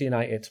Manchester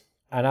United.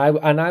 And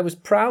I was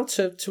proud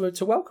to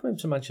welcome him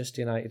to Manchester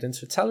United and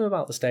to tell him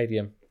about the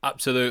stadium.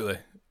 Absolutely.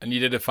 And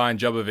you did a fine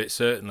job of it,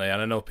 certainly. And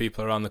I know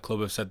people around the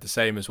club have said the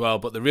same as well.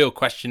 But the real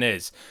question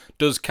is,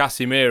 does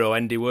Casemiro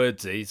Andy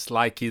Wordsies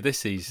like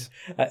this is?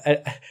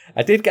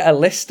 I did get a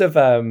list of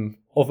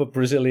other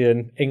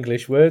Brazilian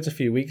English words a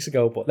few weeks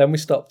ago, but then we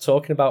stopped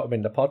talking about them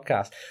in the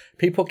podcast.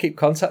 People keep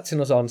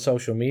contacting us on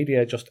social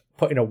media, just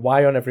putting a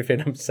Y on everything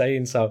I'm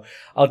saying. So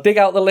I'll dig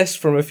out the list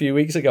from a few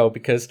weeks ago,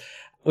 because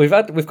we've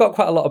got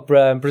quite a lot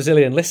of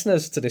Brazilian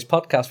listeners to this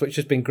podcast, which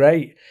has been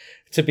great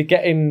to be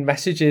getting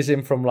messages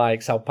in from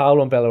Sao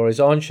Paulo and Belo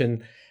Horizonte,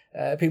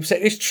 and people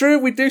say, it's true,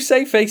 we do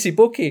say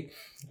Facebook.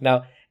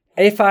 Now,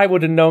 if I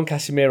would have known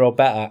Casemiro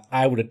better,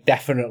 I would have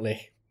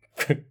definitely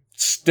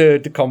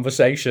stirred the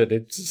conversation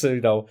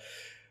into,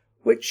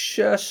 which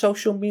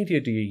social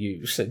media do you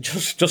use?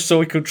 Just so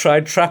we could try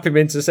and trap him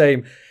into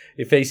saying,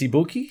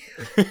 Facebook,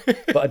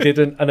 but I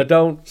didn't, and I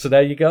don't. So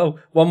there you go.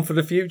 One for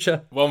the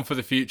future. One for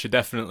the future,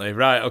 definitely.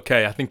 Right,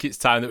 okay. I think it's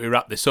time that we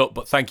wrap this up.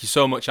 But thank you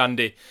so much,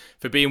 Andy,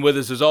 for being with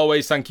us as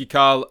always. Thank you,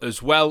 Carl,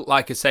 as well.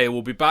 Like I say,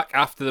 we'll be back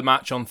after the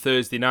match on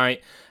Thursday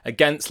night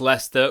against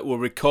Leicester. We'll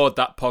record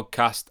that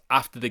podcast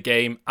after the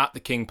game at the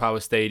King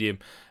Power Stadium,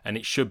 and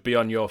it should be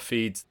on your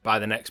feeds by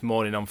the next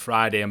morning on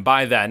Friday. And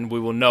by then,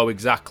 we will know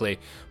exactly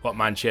what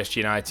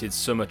Manchester United's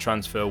summer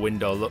transfer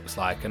window looks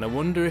like. And I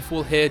wonder if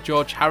we'll hear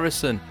George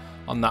Harrison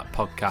on that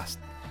podcast.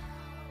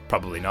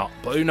 Probably not,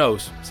 but who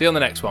knows? See you on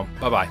the next one.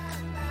 Bye-bye.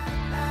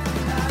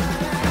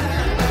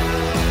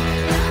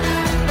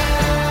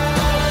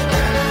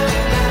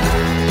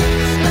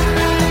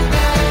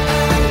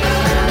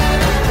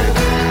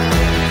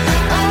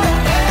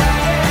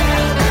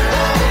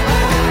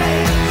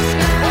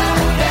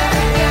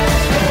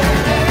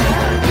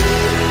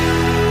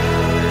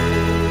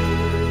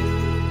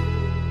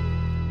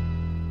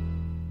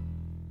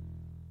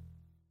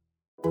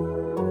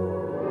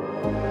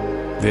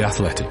 The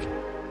Athletic.